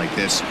jumping out like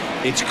this,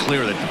 it's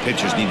clear that the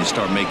pitchers need to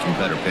start making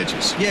better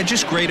pitches. Yeah,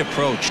 just great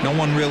approach. No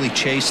one really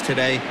chased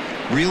today.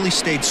 Really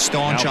stayed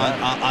staunch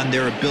on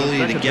their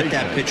ability to get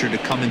that pitcher to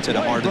come into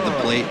the heart of the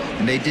plate,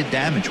 and they did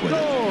damage with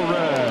it.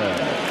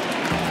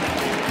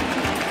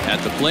 At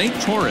the plate,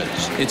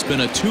 Torres. It's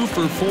been a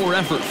 2-for-4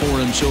 effort for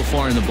him so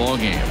far in the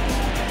ballgame.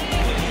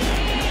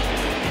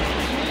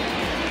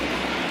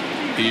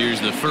 Here's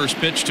the first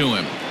pitch to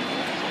him.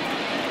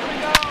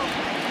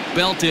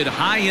 Belted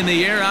high in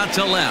the air out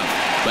to left.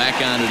 Back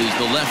on it is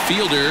the left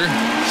fielder.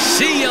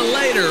 See you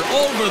later.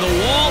 Over the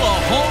wall, a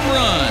home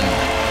run.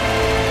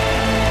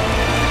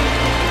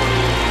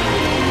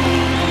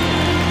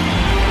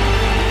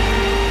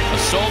 A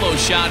solo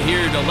shot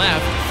here to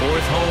left.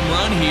 4th home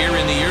run here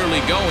in the early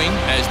going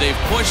as they've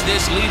pushed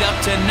this lead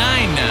up to 9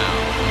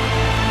 now.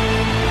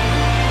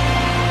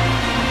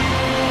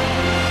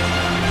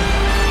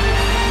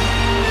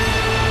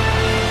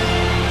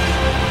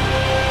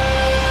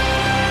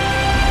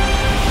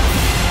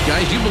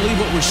 Guys, do you believe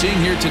what we're seeing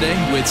here today?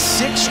 With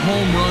 6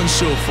 home runs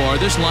so far,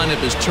 this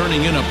lineup is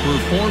turning in a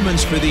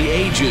performance for the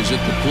ages at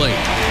the plate.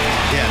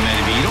 Yeah, man,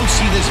 you don't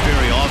see this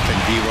very often,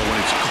 D-Roll, when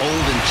it's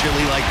cold and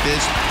chilly like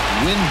this,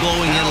 wind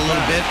blowing in a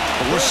little bit,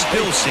 but we're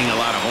still seeing a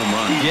lot of home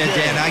runs. Yeah,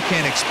 Dan, I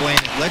can't explain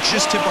it. Let's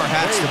just tip our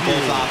hats to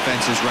both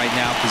offenses right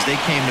now because they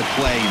came to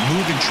play.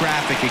 Moving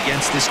traffic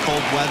against this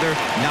cold weather,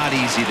 not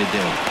easy to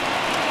do.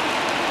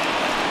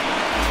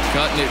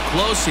 Cutting it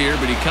close here,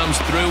 but he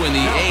comes through in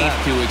the 8th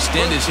to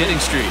extend his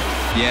hitting streak.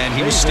 Yeah, and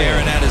he was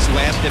staring at his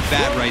last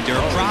at-bat right there,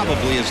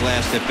 probably his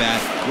last at-bat.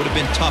 Would have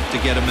been tough to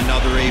get him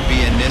another AB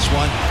in this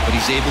one, but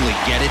he's able to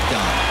get it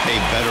done. Hey,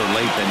 better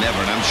late than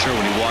never, and I'm sure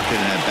when he walked in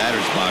that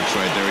batter's box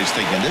right there, he's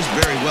thinking, this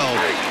very well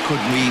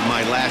could be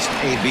my last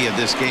AB of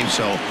this game,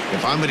 so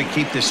if I'm going to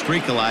keep this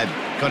streak alive,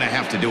 going to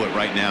have to do it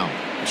right now.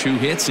 2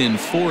 hits in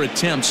 4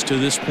 attempts to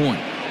this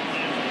point.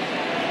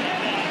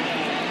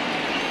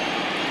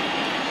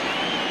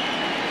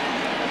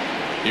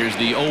 Here's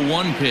the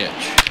 0-1 pitch.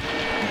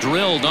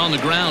 Drilled on the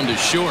ground to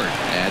short.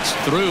 That's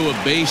through a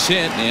base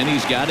hit, and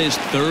he's got his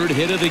 3rd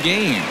hit of the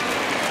game.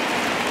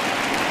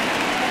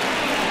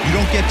 You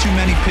don't get too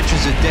many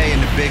pitches a day in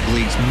the big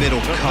leagues,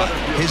 middle cut.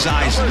 His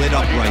eyes lit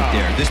up right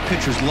there. This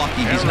pitcher's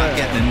lucky he's not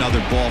getting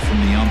another ball from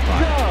the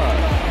umpire.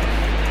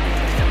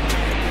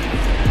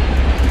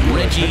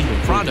 Reggie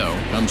Prado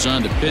comes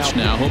on to pitch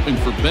now, hoping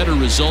for better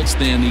results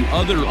than the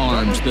other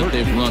arms that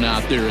they've run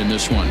out there in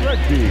this one.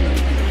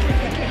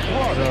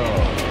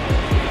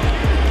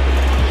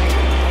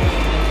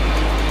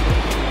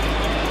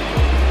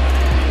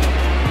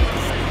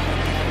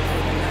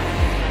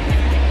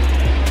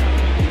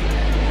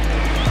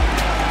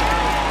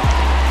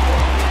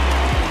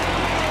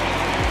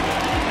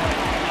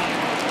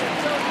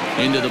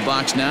 Into the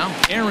box now,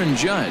 Aaron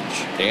Judge.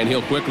 And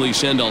he'll quickly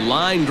send a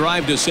line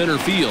drive to center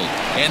field.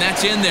 And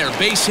that's in there,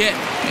 base hit.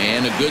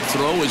 And a good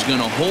throw is going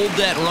to hold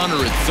that runner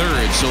at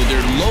 3rd, so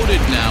they're loaded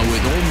now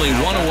with only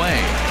 1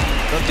 away.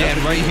 Dan,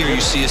 right here you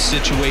see a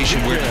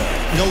situation where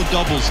no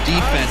doubles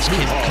defense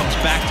comes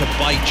back to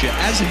bite you.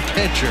 As a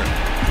pitcher,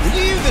 are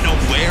you even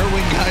aware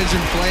when guys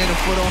are playing a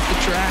foot off the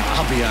track?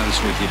 I'll be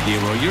honest with you,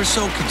 D-Roy. You're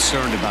so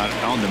concerned about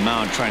on the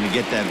mound trying to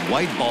get that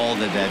white ball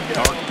to that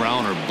dark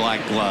brown or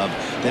black glove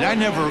that I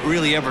never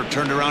really ever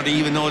turned around to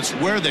even notice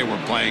where they were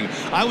playing.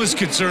 I was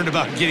concerned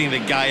about getting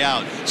the guy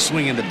out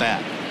swinging the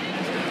bat.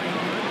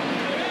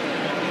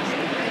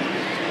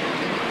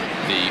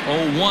 The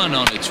 0-1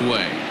 on its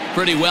way.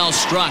 Pretty well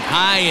struck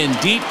high and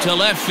deep to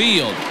left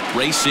field.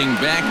 Racing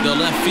back the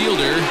left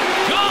fielder.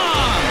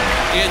 Gone!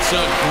 It's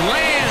a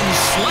grand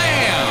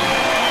slam!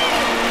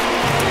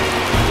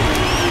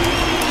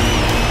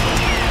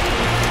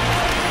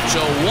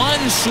 So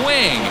 1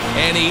 swing,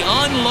 and he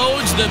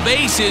unloads the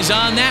bases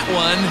on that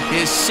one.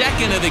 His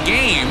 2nd of the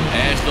game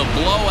as the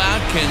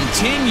blowout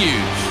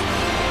continues.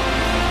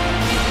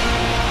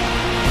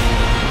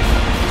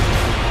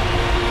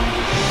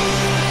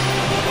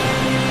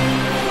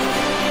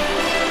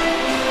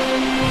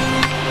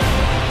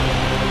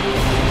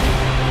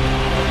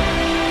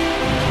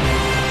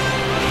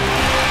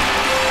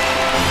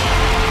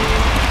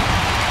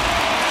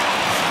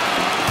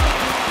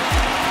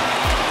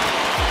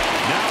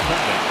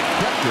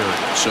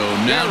 So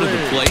now to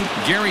the plate,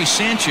 Gary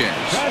Sanchez.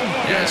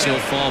 As he'll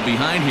fall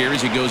behind here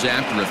as he goes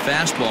after a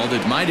fastball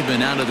that might have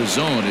been out of the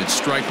zone. It's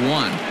strike 1.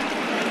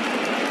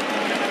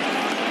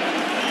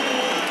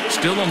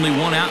 Still only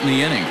 1 out in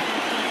the inning.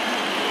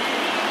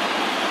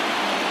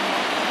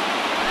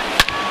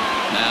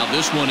 Now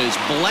this one is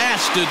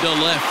blasted to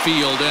left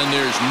field, and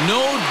there's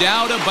no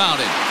doubt about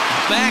it.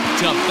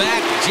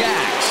 Back-to-back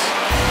jacks.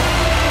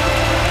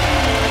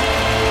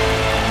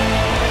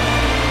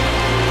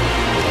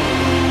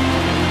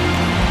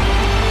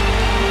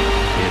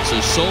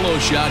 It's a solo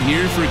shot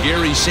here for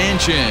Gary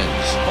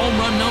Sanchez. Home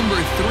run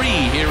number 3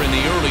 here in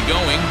the early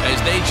going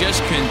as they just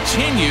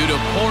continue to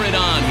pour it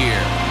on here.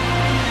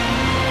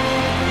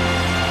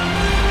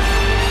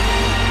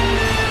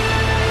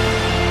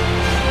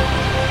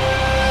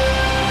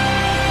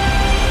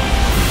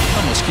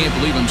 Almost can't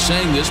believe I'm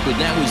saying this, but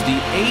that was the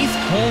 8th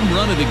home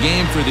run of the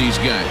game for these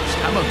guys.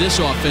 How about this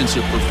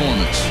offensive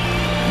performance?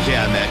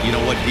 Yeah, Matt, you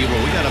know what, D-Roy,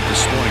 we got up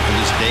this morning for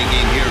this day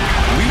game here.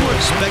 We were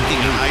expecting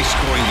a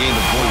high-scoring game,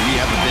 but boy, we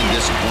haven't been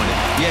disappointed.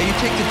 Yeah, you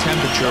take the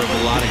temperature of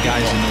a lot of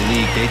guys in the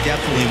league. They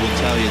definitely will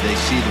tell you they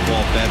see the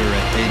ball better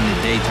in the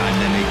daytime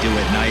than they do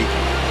at night.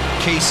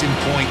 Case in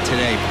point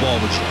today, ball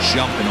was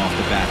jumping off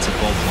the bats at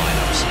both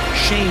lineups.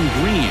 Shane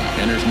Green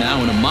enters now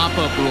in a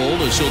mop-up role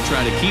as he'll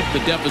try to keep the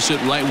deficit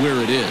right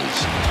where it is.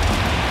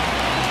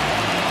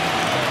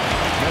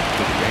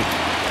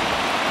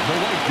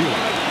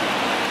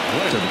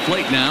 To the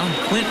plate now,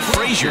 Clint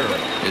Frazier,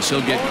 as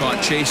he'll get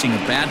caught chasing a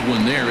bad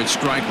one there at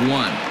strike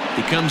 1.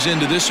 He comes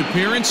into this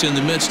appearance in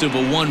the midst of a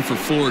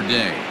 1-for-4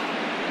 day.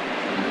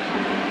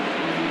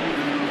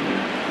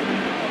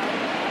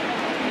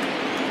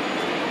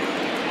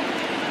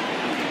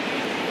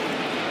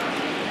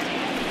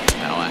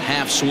 Now a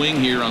half swing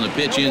here on the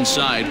pitch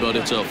inside, but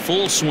it's a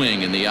full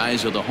swing in the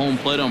eyes of the home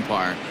plate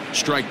umpire.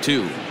 Strike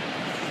 2.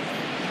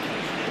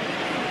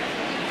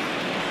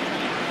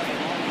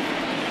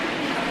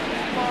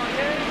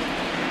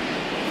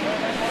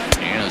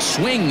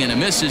 swing and a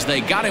miss as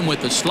they got him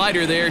with the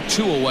slider there,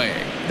 2 away.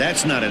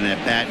 That's not an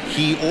at-bat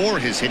he or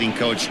his hitting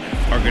coach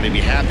are going to be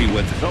happy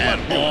with at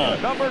all.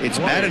 It's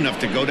bad enough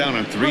to go down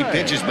on 3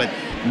 pitches, but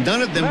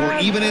none of them were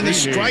even in the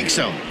strike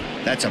zone.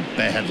 That's a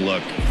bad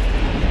look.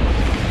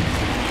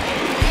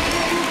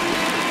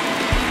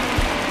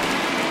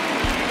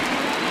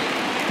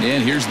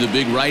 And here's the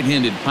big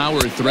right-handed power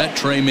threat,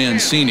 Trey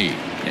Mancini,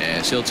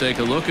 as he'll take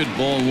a look at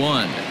ball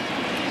 1.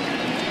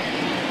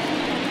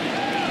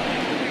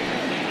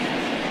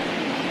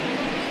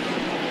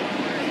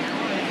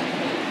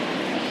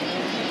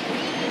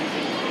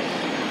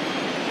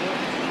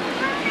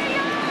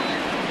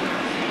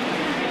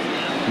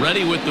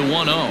 Ready with the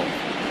 1-0.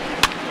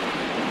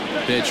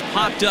 Pitch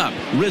popped up.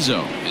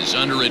 Rizzo is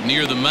under it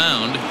near the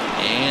mound,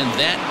 and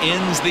that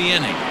ends the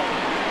inning.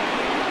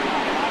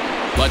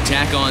 But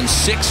tack on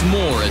 6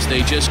 more as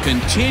they just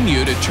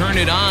continue to turn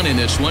it on in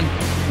this one.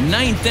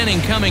 9th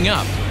inning coming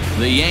up.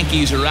 The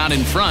Yankees are out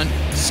in front,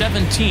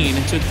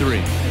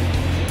 17-3.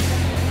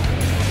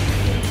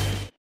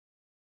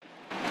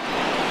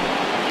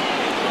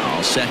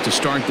 Set to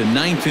start the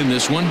 9th in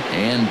this one,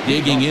 and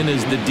digging in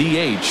is the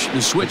DH,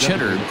 the switch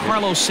hitter,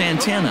 Carlos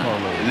Santana.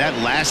 And that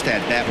last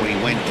at-bat when he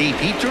went deep,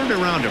 he turned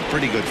around a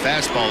pretty good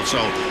fastball,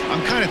 so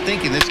I'm kind of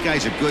thinking this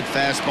guy's a good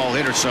fastball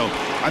hitter, so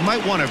I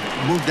might want to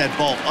move that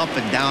ball up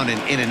and down and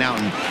in and out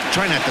and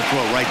try not to throw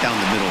it right down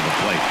the middle of the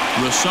plate.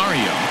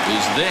 Rosario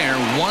is there,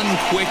 1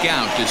 quick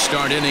out to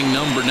start inning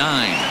number 9.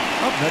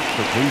 Up next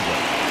for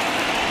Cleveland,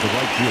 the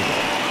right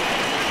fielder,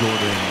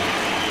 Jordan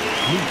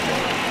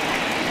Luplow.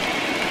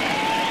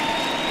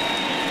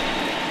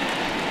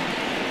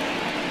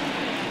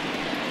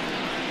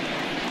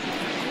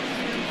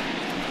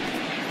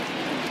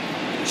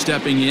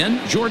 Stepping in,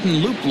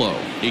 Jordan Luplow.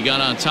 He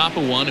got on top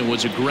of one and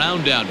was a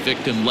ground out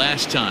victim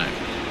last time.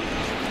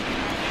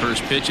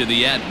 First pitch of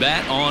the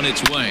at-bat on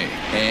its way,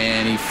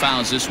 and he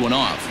fouls this one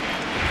off.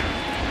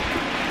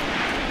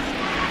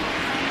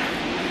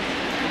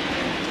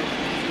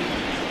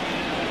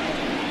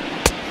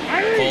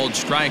 Called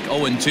strike,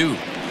 0-2.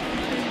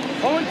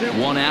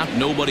 1 out,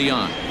 nobody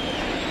on.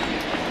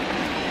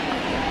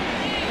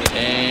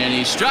 And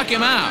he struck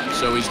him out,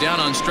 so he's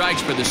down on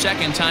strikes for the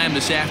 2nd time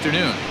this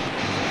afternoon.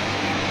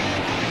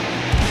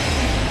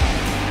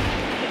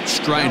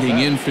 Striding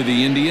in for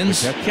the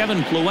Indians,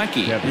 Kevin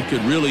Plawecki. He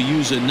could really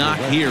use a knock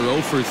here,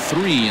 0 for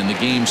 3 in the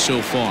game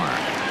so far.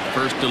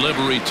 First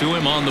delivery to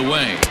him on the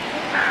way.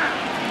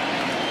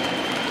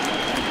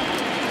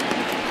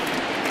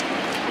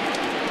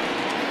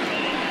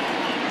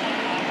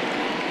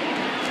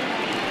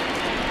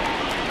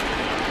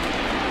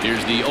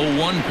 Here's the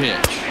 0-1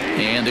 pitch.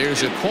 And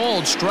there's a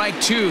called strike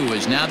 2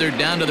 as now they're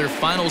down to their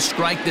final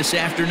strike this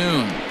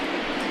afternoon.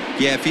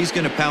 Yeah, if he's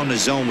going to pound the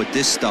zone with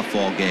this stuff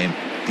all game,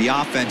 the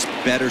offense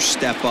better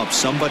step up.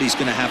 Somebody's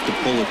going to have to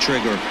pull a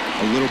trigger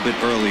a little bit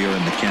earlier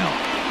in the count.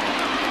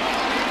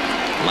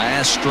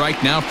 Last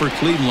strike now for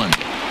Cleveland.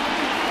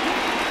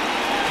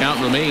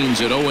 Count remains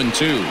at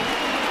 0-2.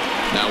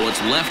 Now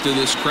what's left of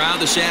this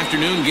crowd this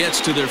afternoon gets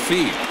to their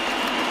feet.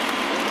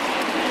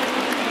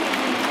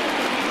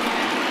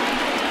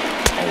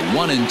 A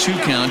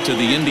 1-2 count to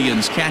the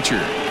Indians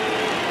catcher.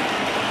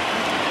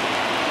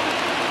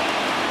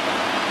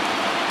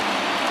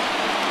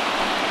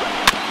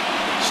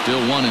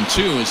 Still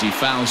 1-2 as he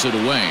fouls it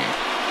away.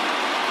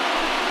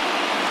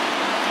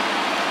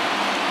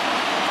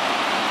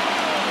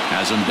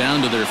 Has them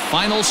down to their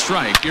final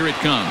strike. Here it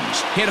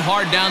comes. Hit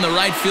hard down the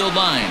right field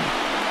line.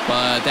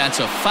 But that's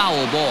a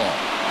foul ball.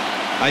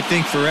 I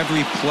think for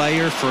every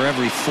player, for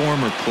every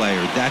former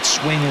player, that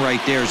swing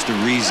right there is the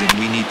reason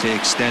we need to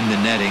extend the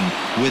netting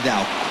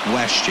without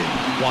question.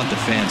 Want the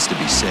fans to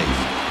be safe.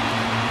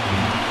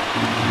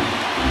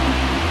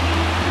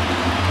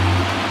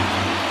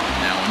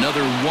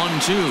 Another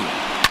 1-2.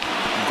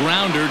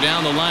 Grounder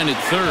down the line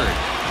at 3rd.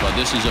 But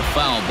this is a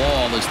foul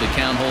ball as the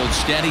count holds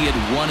steady at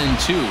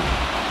 1-2.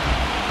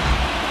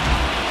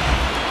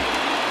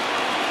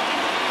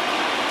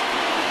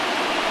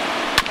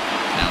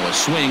 Now a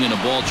swing and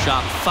a ball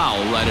chopped foul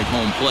right at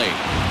home plate.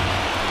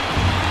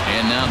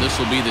 And now this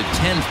will be the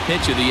 10th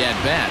pitch of the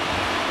at-bat.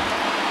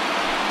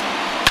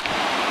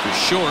 For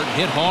short,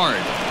 hit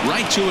hard.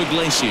 Right to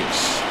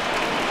Iglesias.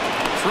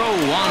 Throw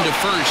on to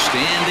first,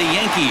 and the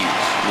Yankees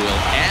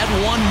will add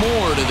 1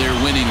 more to their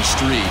winning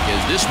streak as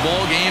this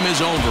ball game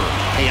is over.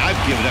 Hey, I've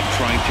given up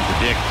trying to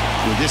predict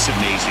where this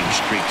amazing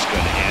streak's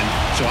going to end,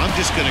 so I'm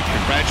just going to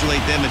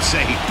congratulate them and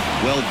say,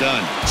 well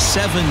done.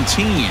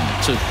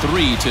 17-3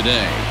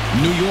 today.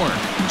 New York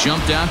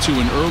jumped out to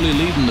an early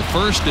lead in the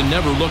 1st and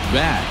never looked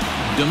back.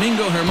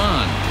 Domingo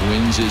Germán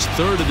wins his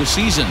 3rd of the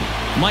season.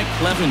 Mike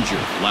Clevenger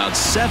allowed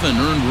 7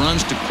 earned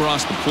runs to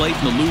cross the plate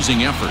in the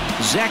losing effort.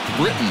 Zach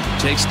Britton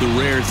takes the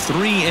rare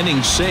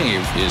 3-inning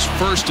save, his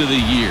 1st of the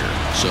year.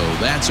 So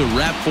that's a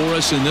wrap for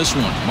us in this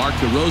one. Mark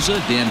DeRosa,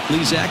 Dan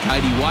Plesac,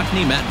 Heidi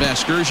Watney, Matt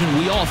Vasgersian,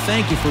 we all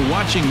thank you for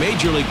watching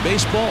Major League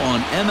Baseball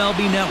on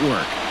MLB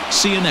Network.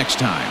 See you next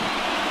time.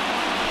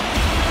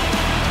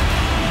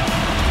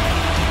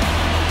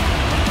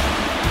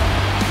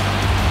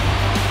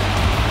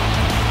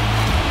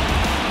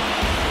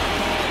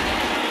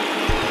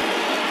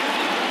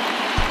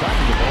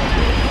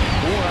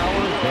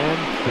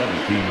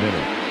 17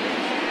 minutes.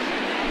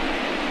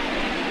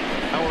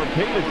 Our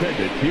paid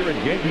attendance here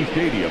at Yankee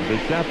Stadium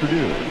this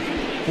afternoon,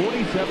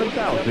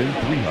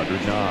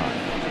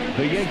 47,309.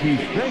 The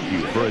Yankees thank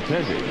you for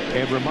attending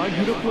and remind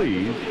you to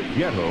please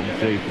get home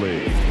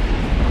safely.